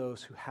grieve as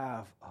those who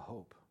have a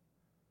hope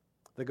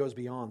that goes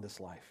beyond this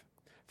life.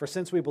 For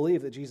since we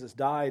believe that Jesus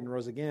died and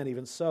rose again,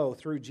 even so,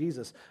 through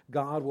Jesus,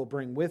 God will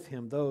bring with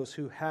him those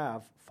who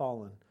have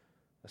fallen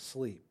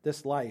asleep.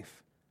 This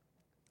life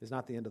is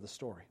not the end of the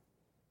story.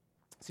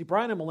 See,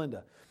 Brian and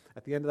Melinda,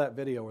 at the end of that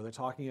video where they're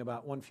talking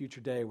about one future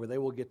day where they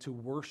will get to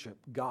worship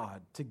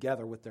God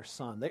together with their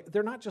son,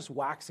 they're not just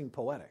waxing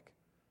poetic.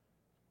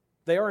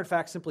 They are, in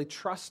fact, simply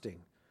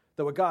trusting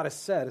that what God has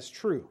said is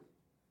true.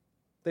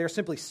 They are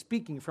simply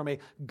speaking from a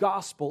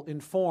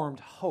gospel-informed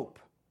hope.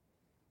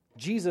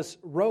 Jesus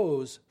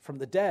rose from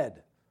the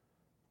dead,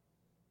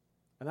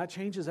 and that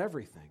changes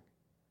everything.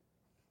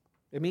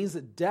 It means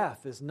that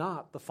death is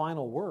not the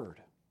final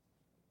word,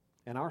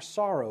 and our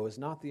sorrow is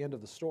not the end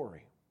of the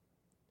story.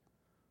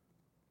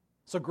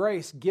 So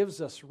grace gives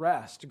us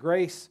rest.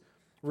 Grace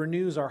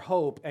renews our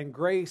hope, and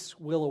grace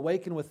will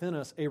awaken within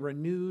us a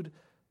renewed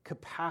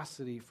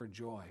capacity for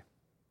joy.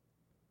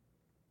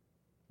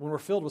 When we're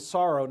filled with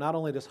sorrow, not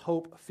only does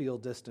hope feel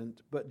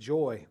distant, but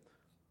joy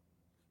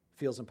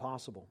feels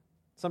impossible.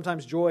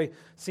 Sometimes joy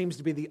seems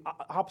to be the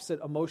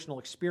opposite emotional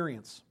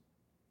experience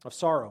of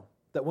sorrow.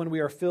 That when we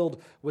are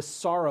filled with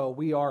sorrow,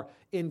 we are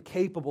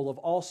incapable of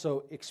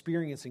also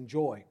experiencing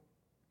joy.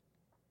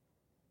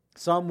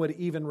 Some would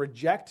even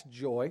reject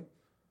joy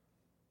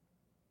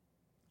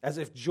as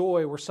if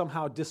joy were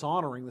somehow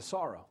dishonoring the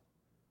sorrow.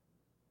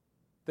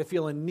 They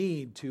feel a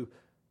need to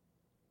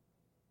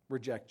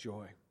reject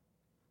joy.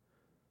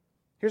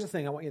 Here's the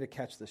thing, I want you to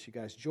catch this, you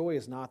guys. Joy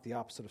is not the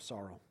opposite of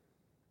sorrow.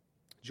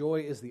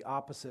 Joy is the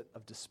opposite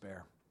of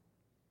despair.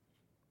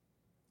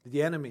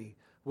 The enemy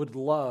would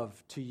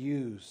love to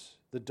use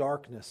the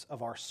darkness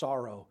of our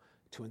sorrow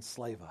to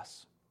enslave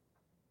us,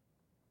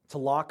 to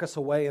lock us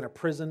away in a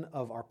prison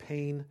of our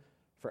pain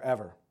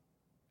forever.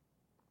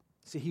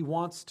 See, he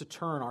wants to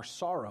turn our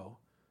sorrow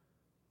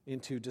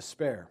into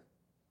despair.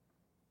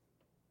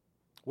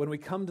 When we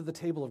come to the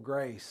table of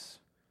grace,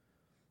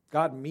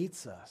 God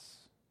meets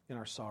us in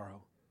our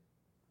sorrow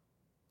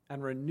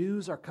and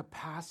renews our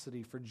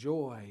capacity for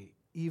joy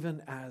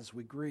even as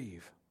we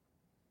grieve.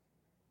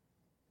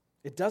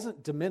 It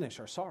doesn't diminish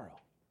our sorrow.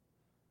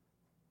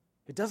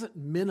 It doesn't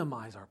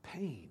minimize our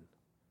pain,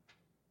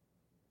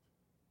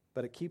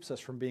 but it keeps us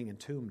from being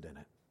entombed in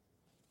it.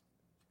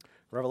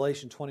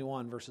 Revelation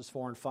 21, verses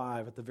 4 and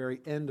 5, at the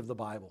very end of the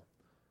Bible.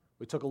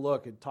 We took a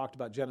look and talked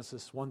about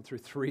Genesis 1 through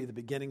 3, the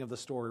beginning of the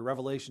story.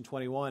 Revelation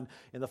 21,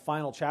 in the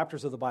final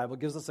chapters of the Bible,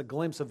 gives us a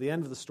glimpse of the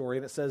end of the story,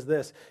 and it says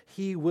this: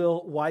 "He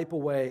will wipe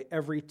away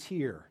every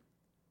tear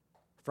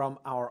from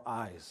our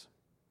eyes,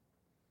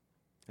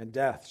 and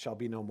death shall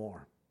be no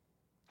more.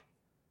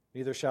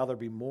 Neither shall there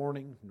be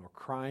mourning, nor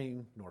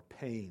crying, nor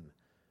pain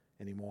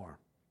anymore.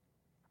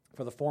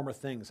 For the former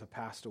things have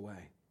passed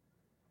away.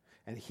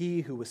 And he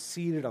who was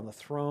seated on the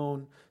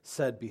throne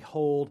said,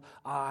 Behold,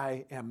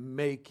 I am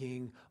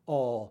making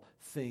all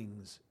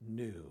things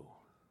new."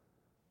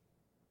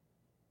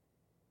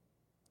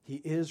 He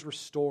is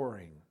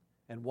restoring,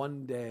 and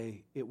one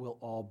day it will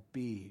all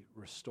be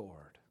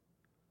restored.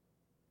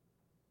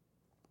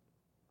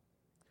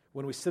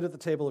 When we sit at the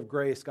table of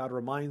grace, God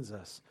reminds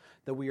us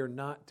that we are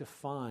not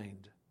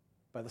defined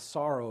by the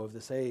sorrow of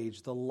this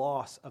age, the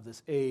loss of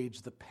this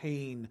age, the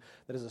pain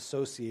that is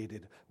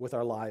associated with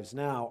our lives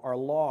now. Our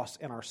loss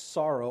and our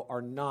sorrow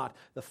are not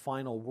the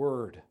final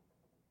word.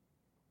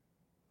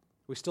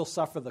 We still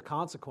suffer the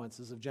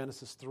consequences of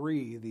Genesis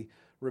 3, the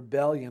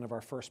rebellion of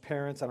our first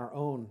parents and our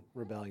own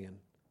rebellion.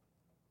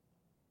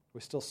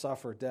 We still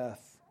suffer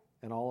death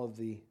and all of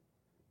the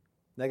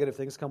negative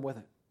things come with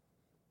it.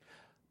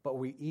 But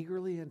we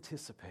eagerly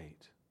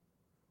anticipate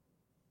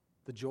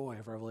the joy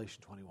of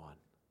Revelation 21.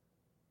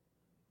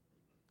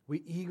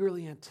 We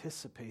eagerly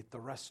anticipate the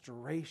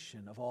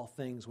restoration of all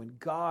things when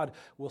God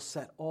will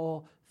set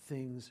all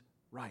things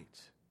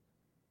right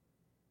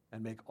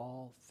and make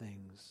all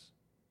things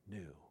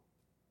new.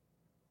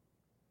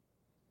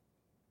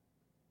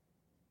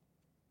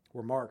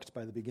 We're marked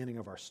by the beginning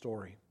of our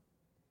story.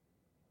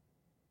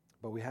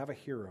 But we have a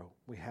hero.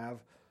 We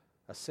have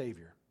a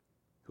Savior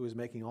who is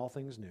making all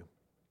things new.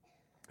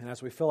 And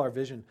as we fill our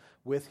vision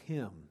with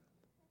Him,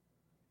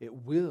 it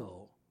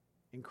will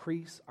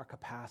increase our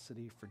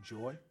capacity for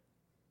joy,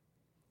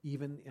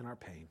 even in our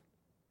pain,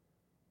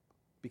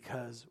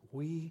 because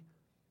we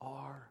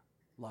are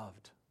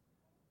loved.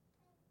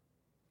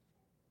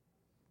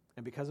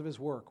 And because of His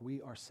work,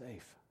 we are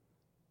safe.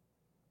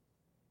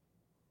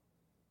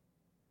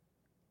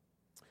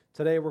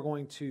 Today we're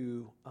going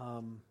to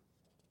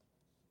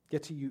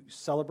get to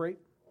celebrate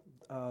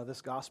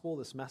this gospel,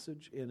 this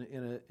message,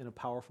 in a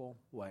powerful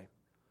way.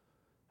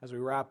 As we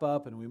wrap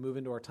up and we move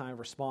into our time of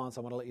response,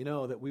 I want to let you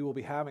know that we will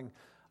be having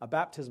a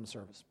baptism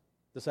service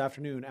this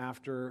afternoon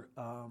after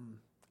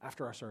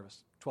our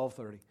service,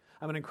 12:30.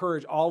 I'm going to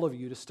encourage all of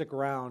you to stick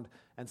around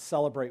and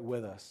celebrate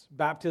with us.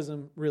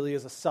 Baptism really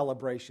is a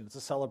celebration. It's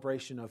a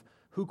celebration of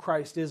who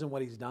Christ is and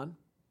what He's done.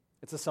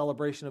 It's a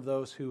celebration of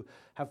those who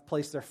have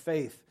placed their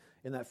faith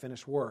in that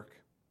finished work.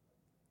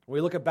 When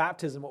we look at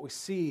baptism, what we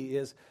see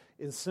is,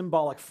 in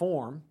symbolic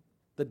form,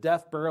 the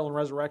death, burial, and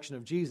resurrection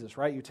of Jesus,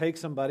 right? You take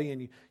somebody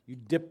and you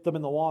dip them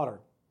in the water.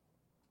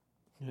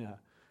 Yeah.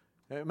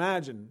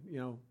 Imagine,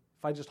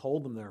 if I just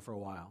hold them there for a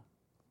while.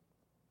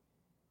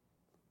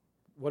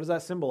 What does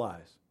that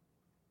symbolize?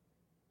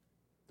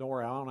 Don't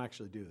worry, I don't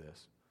actually do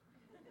this.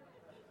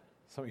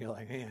 Some of you are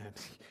like, man,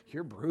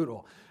 you're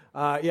brutal.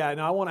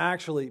 I won't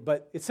actually,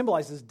 but it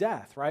symbolizes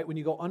death, right? When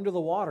you go under the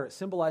water, it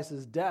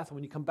symbolizes death.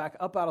 When you come back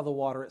up out of the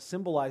water, it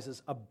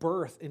symbolizes a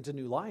birth into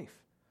new life,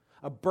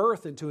 a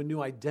birth into a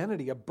new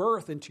identity, a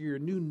birth into your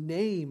new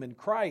name in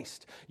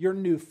Christ, your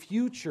new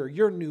future,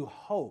 your new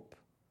hope.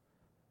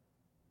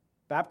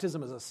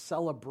 Baptism is a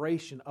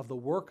celebration of the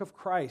work of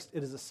Christ.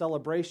 It is a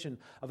celebration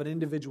of an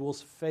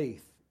individual's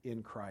faith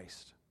in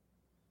Christ.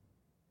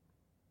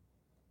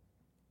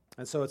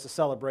 And so it's a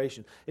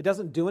celebration. It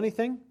doesn't do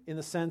anything in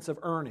the sense of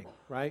earning,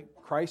 right?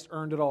 Christ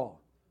earned it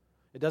all.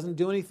 It doesn't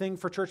do anything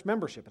for church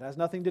membership. It has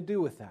nothing to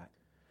do with that.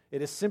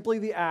 It is simply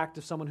the act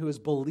of someone who has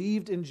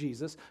believed in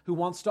Jesus, who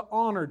wants to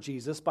honor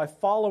Jesus by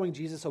following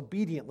Jesus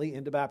obediently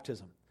into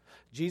baptism.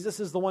 Jesus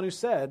is the one who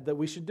said that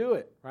we should do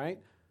it, right?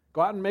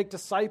 Go out and make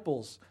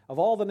disciples of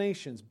all the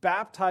nations,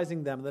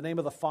 baptizing them in the name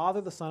of the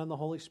Father, the Son, and the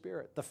Holy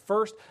Spirit. The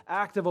first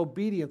act of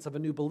obedience of a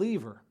new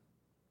believer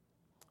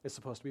is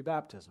supposed to be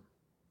baptism.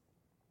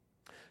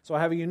 So I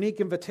have a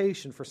unique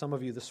invitation for some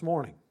of you this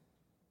morning.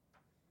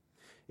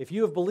 If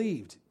you have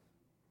believed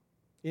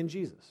in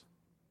Jesus,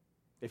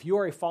 if you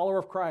are a follower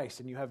of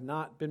Christ and you have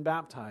not been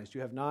baptized,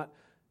 you have not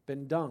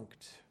been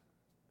dunked,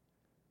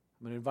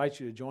 I'm going to invite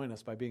you to join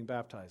us by being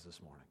baptized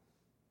this morning.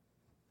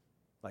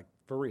 Like,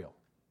 for real,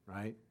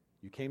 right?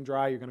 You came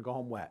dry, you're going to go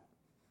home wet.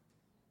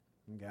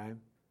 Okay?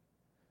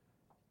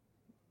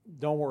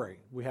 Don't worry,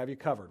 we have you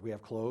covered. We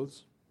have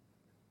clothes.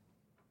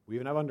 We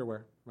even have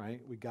underwear, right?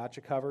 We got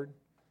you covered.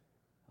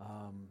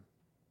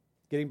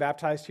 Getting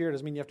baptized here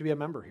doesn't mean you have to be a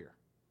member here,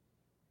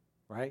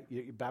 right?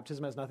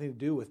 Baptism has nothing to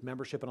do with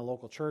membership in a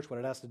local church. What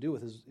it has to do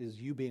with is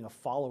you being a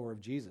follower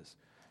of Jesus.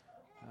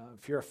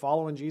 If you're a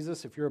follower in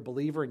Jesus, if you're a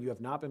believer and you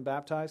have not been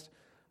baptized,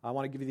 I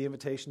want to give you the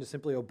invitation to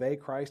simply obey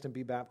Christ and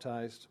be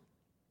baptized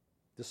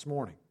this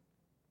morning.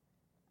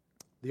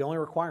 The only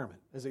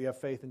requirement is that you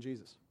have faith in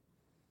Jesus.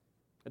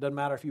 It doesn't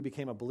matter if you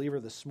became a believer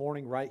this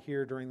morning right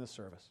here during this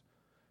service.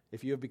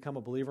 If you have become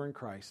a believer in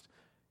Christ,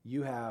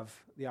 you have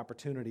the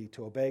opportunity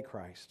to obey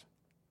Christ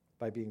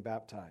by being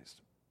baptized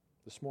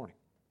this morning.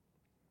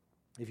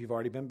 If you've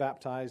already been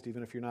baptized,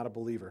 even if you're not a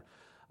believer,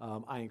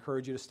 I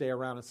encourage you to stay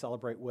around and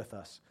celebrate with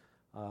us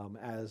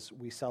as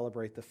we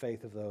celebrate the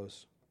faith of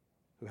those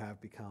who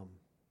have become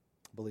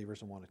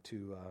believers and wanted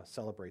to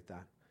celebrate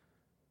that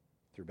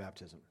through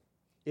baptism.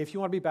 If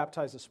you want to be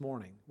baptized this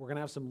morning, we're going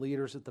to have some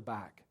leaders at the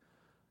back.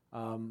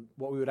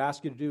 What we would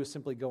ask you to do is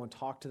simply go and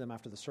talk to them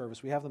after the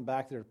service. We have them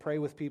back there to pray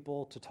with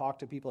people, to talk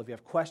to people. If you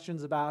have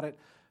questions about it,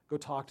 go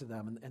talk to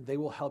them, and they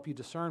will help you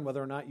discern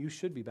whether or not you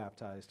should be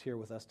baptized here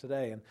with us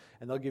today.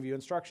 And they'll give you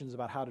instructions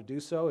about how to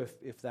do so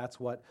if that's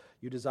what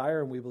you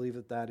desire, and we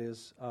believe that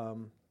is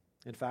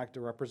In fact,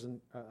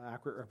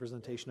 accurate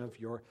representation of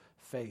your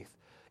faith.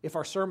 If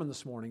our sermon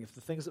this morning, if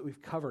the things that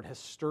we've covered has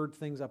stirred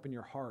things up in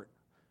your heart,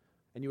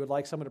 and you would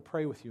like someone to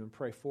pray with you and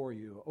pray for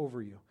you,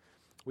 over you,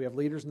 we have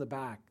leaders in the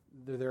back.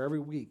 They're there every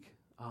week,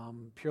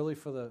 purely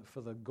for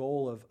the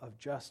goal of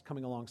just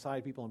coming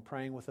alongside people and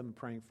praying with them and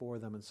praying for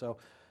them. And so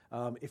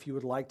if you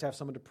would like to have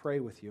someone to pray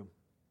with you,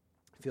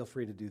 feel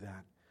free to do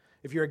that.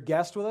 If you're a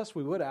guest with us,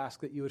 we would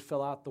ask that you would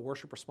fill out the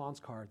worship response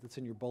card that's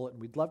in your bulletin.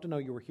 We'd love to know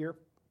you were here.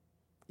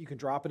 You can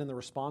drop it in the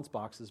response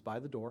boxes by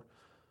the door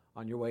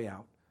on your way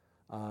out.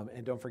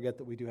 And don't forget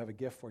that we do have a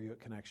gift for you at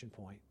Connection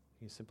Point.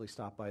 You simply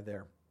stop by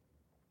there.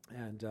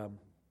 And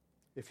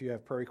if you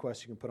have prayer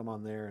requests, you can put them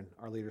on there, and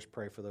our leaders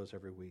pray for those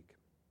every week.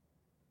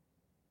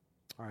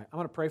 All right, I'm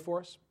going to pray for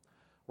us.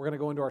 We're going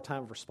to go into our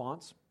time of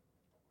response,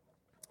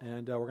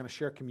 and we're going to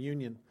share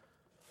communion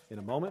in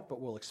a moment,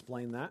 but we'll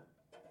explain that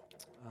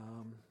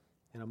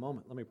in a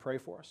moment. Let me pray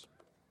for us.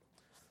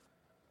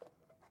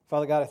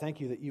 Father God, I thank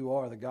you that you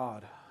are the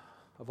God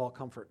of all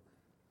comfort,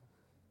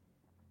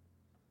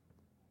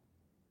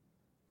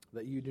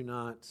 that you do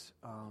not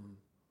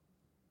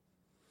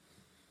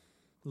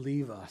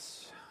leave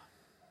us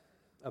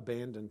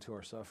abandoned to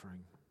our suffering.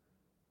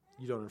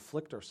 You don't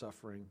inflict our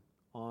suffering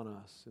on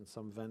us in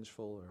some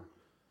vengeful or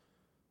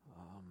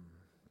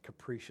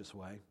capricious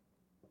way.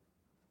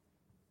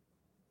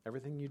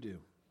 Everything you do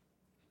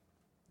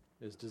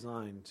is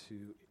designed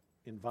to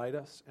invite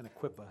us and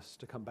equip us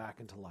to come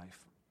back into life.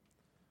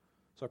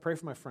 So I pray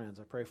for my friends.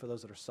 I pray for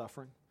those that are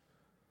suffering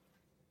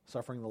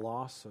the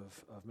loss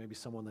of maybe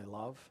someone they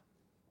love,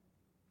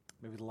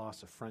 maybe the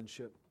loss of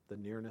friendship, the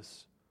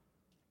nearness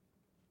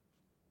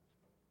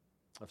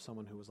of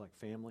someone who was like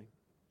family.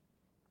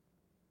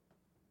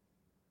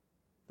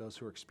 Those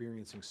who are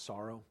experiencing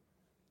sorrow,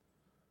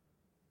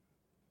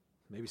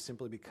 maybe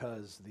simply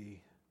because the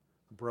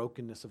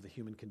brokenness of the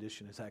human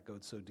condition has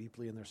echoed so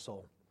deeply in their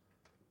soul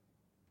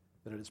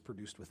that it has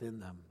produced within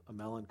them a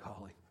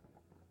melancholy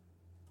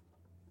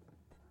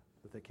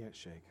that they can't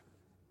shake.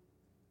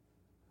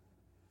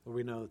 Lord,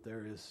 we know that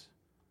there is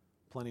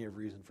plenty of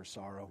reason for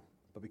sorrow,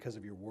 but because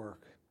of your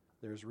work,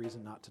 there is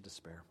reason not to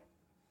despair.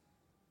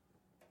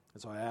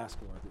 And so I ask,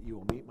 Lord, that you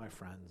will meet my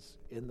friends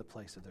in the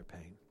place of their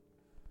pain,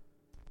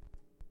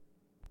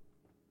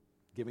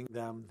 giving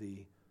them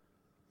the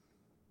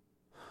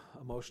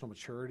emotional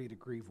maturity to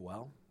grieve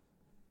well,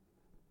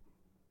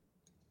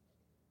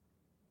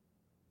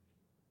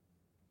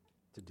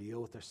 to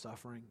deal with their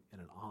suffering in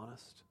an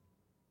honest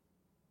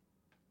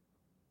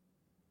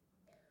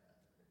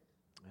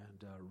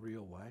and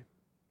real way,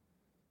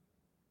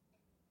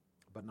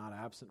 but not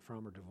absent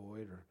from or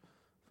devoid or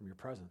from your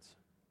presence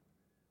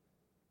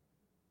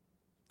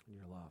and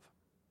your love.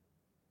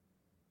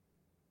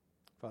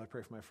 Father, I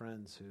pray for my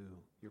friends who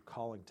you're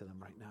calling to them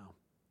right now,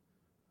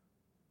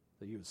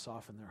 that you would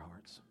soften their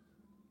hearts,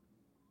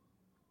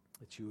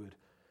 that you would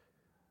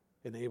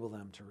enable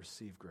them to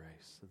receive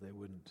grace, that they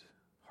wouldn't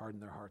harden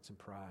their hearts in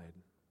pride.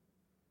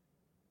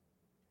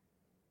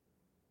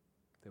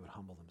 They would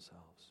humble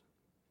themselves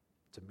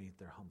to meet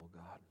their humble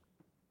God.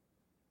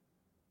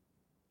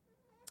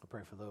 I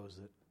pray for those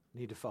that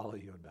need to follow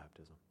you in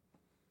baptism,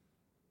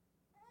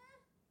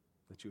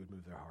 that you would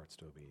move their hearts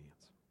to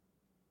obedience.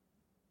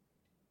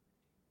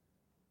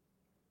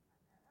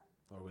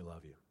 Lord, we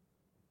love you.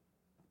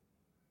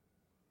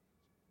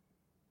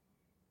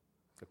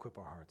 Equip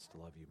our hearts to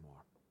love you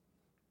more.